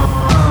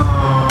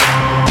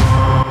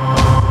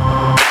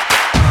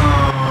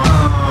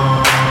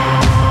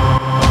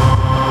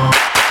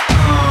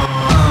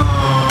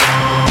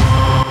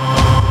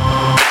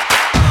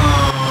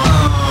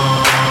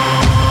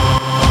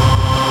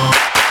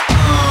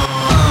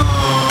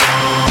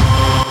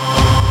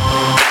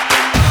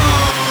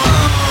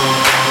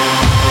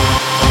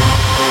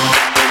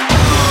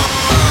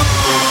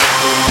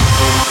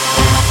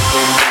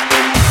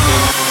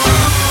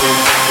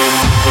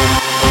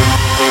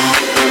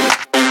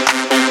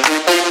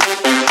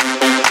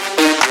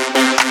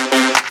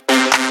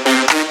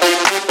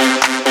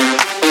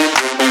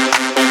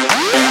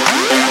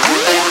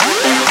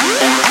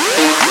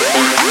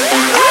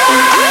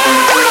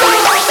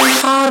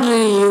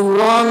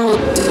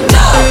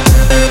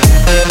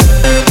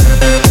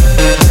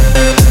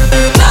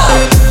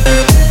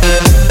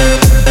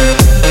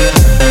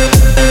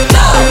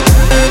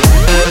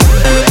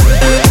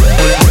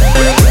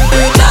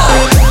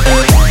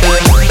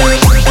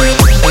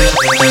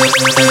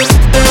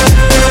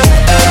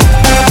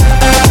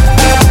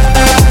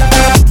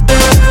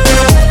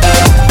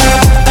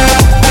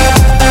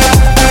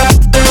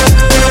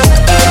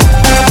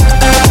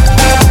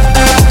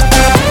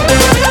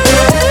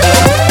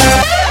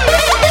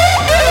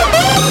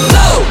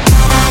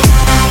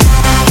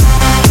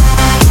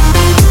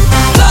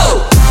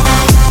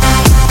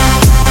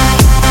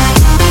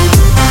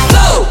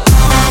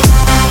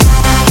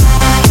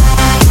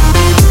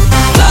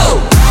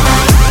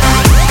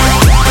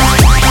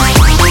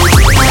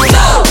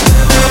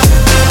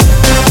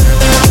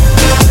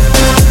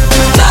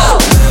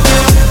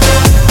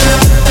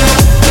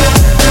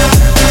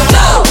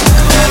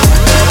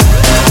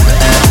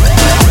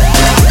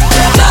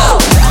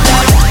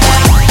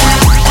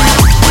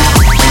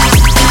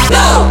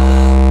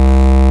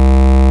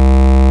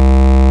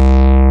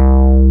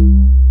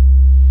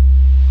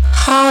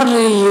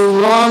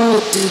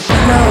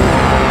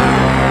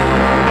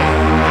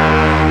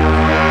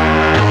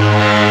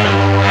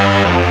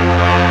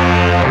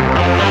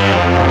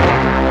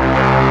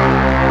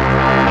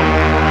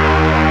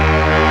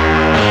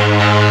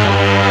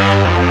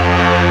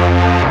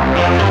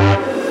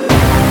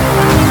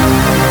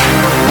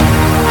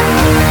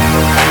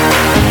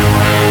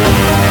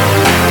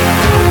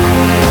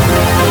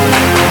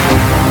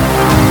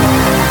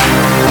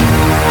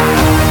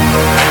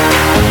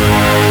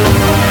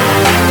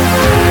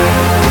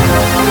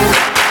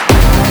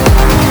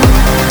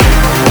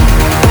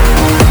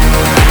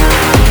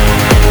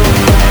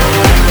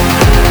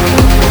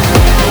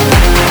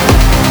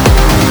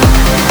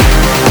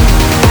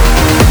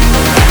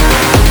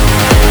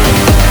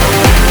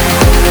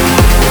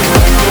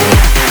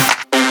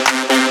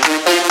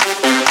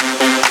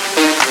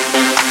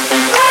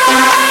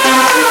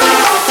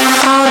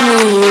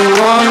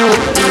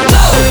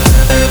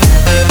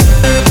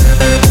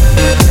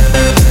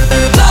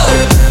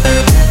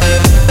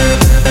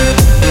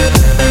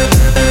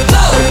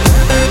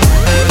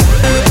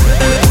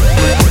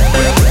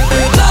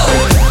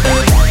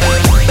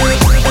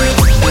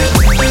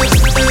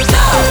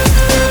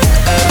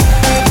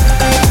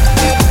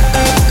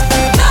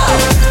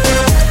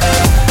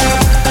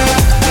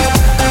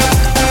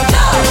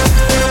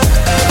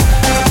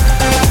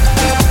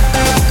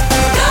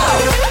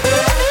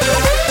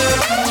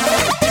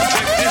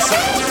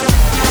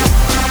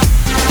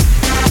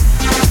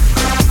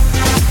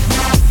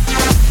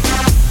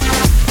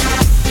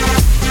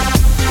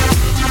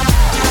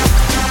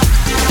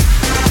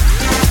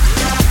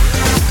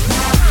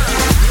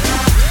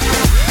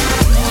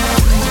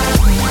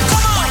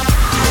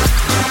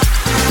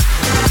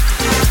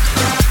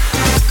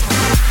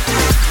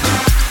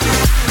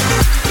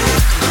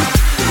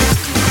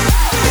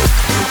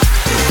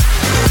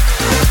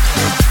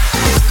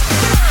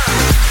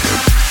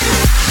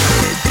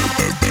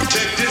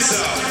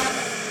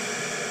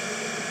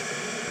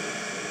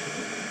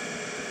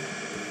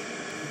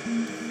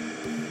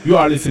 You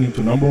are listening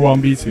to Number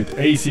One Beats with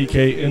ACK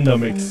in the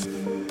mix.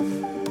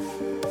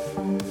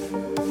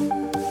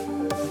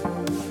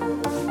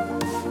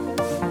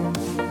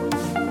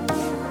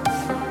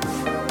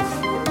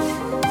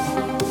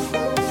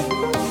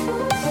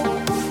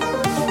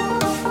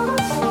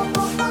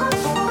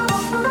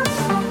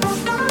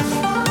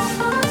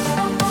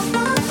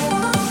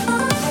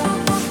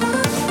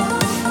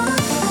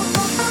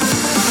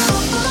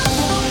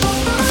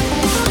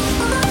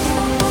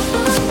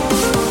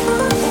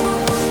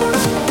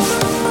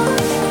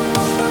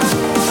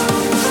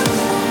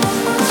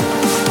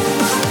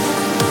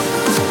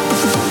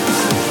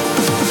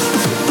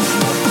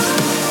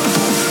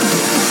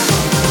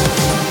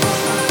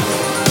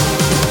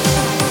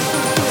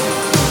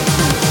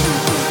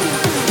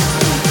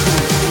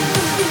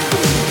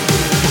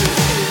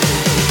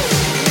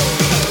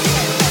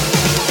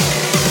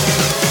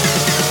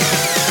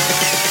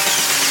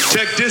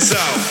 Check this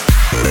out.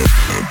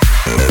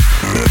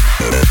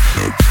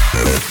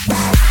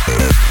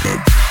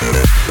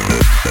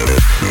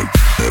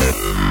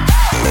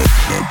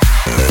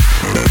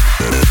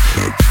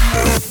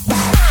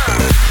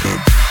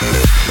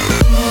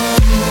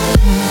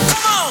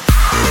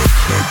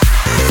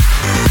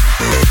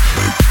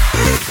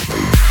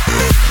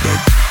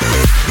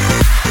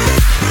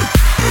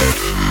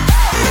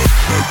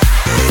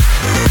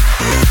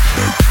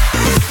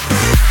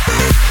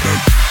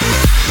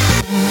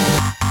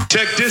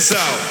 Check this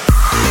out.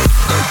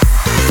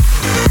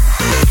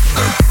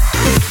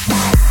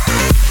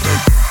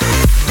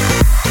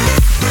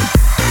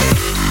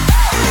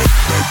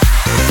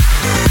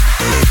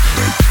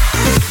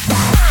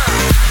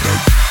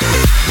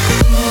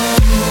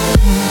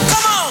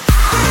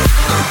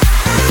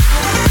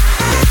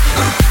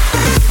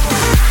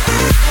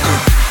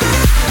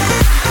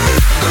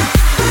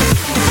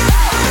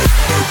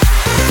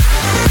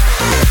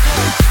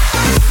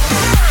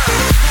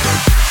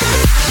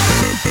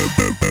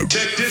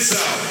 Check this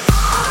out.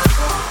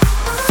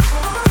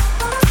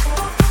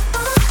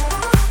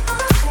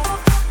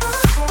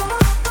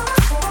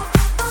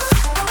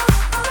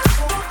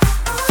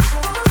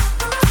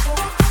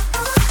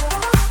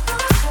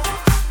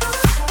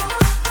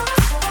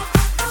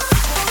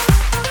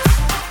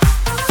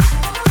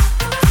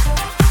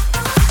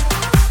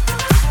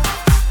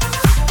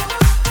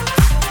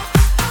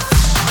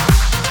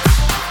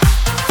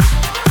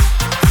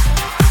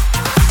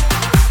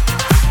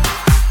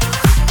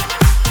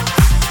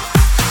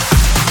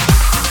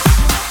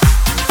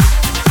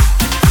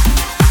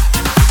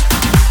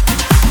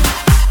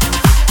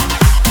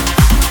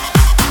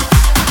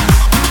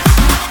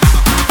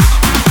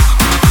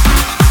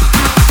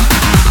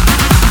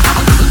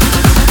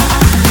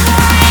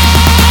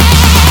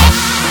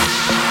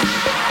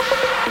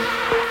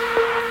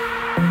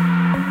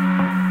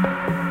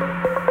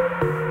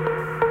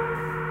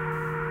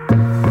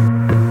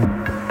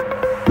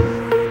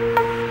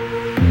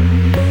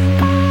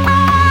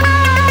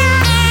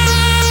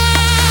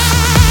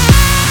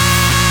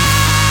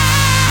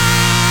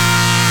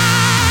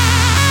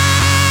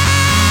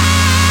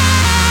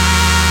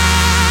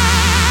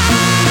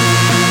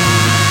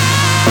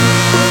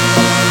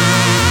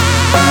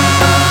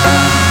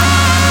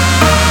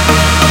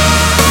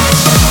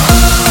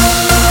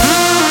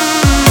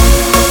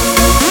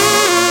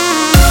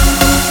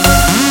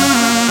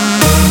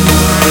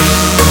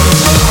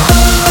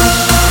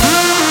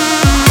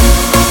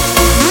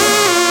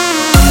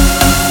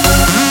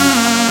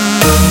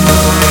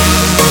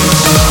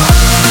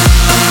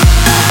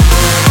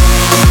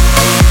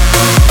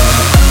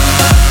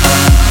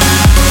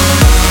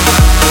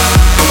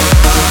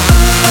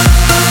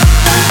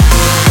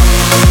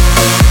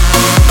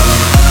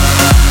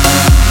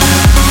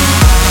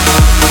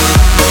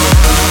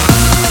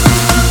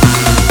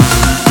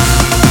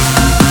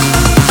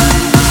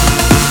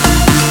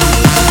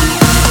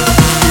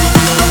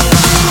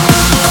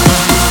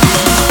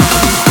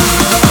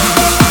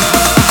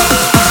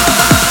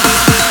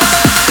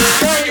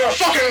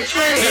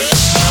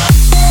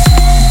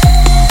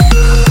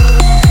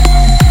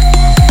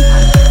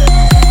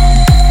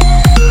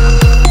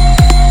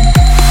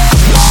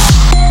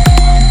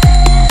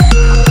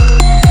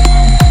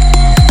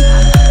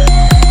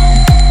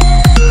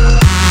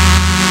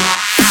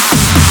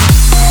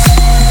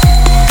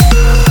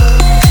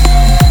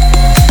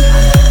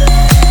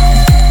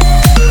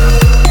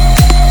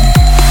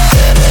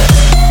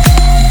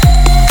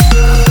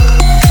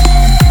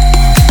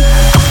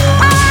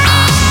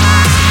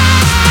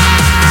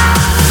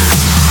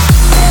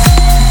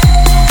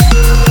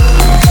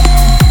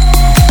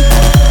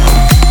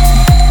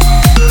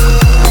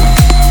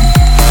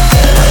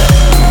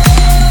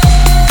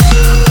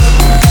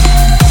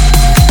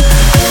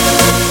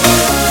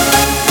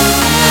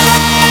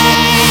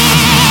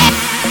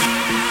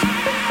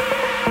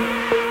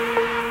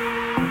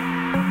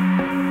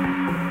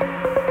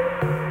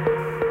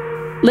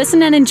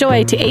 Listen and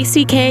enjoy to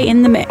ACK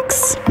in the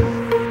Mix.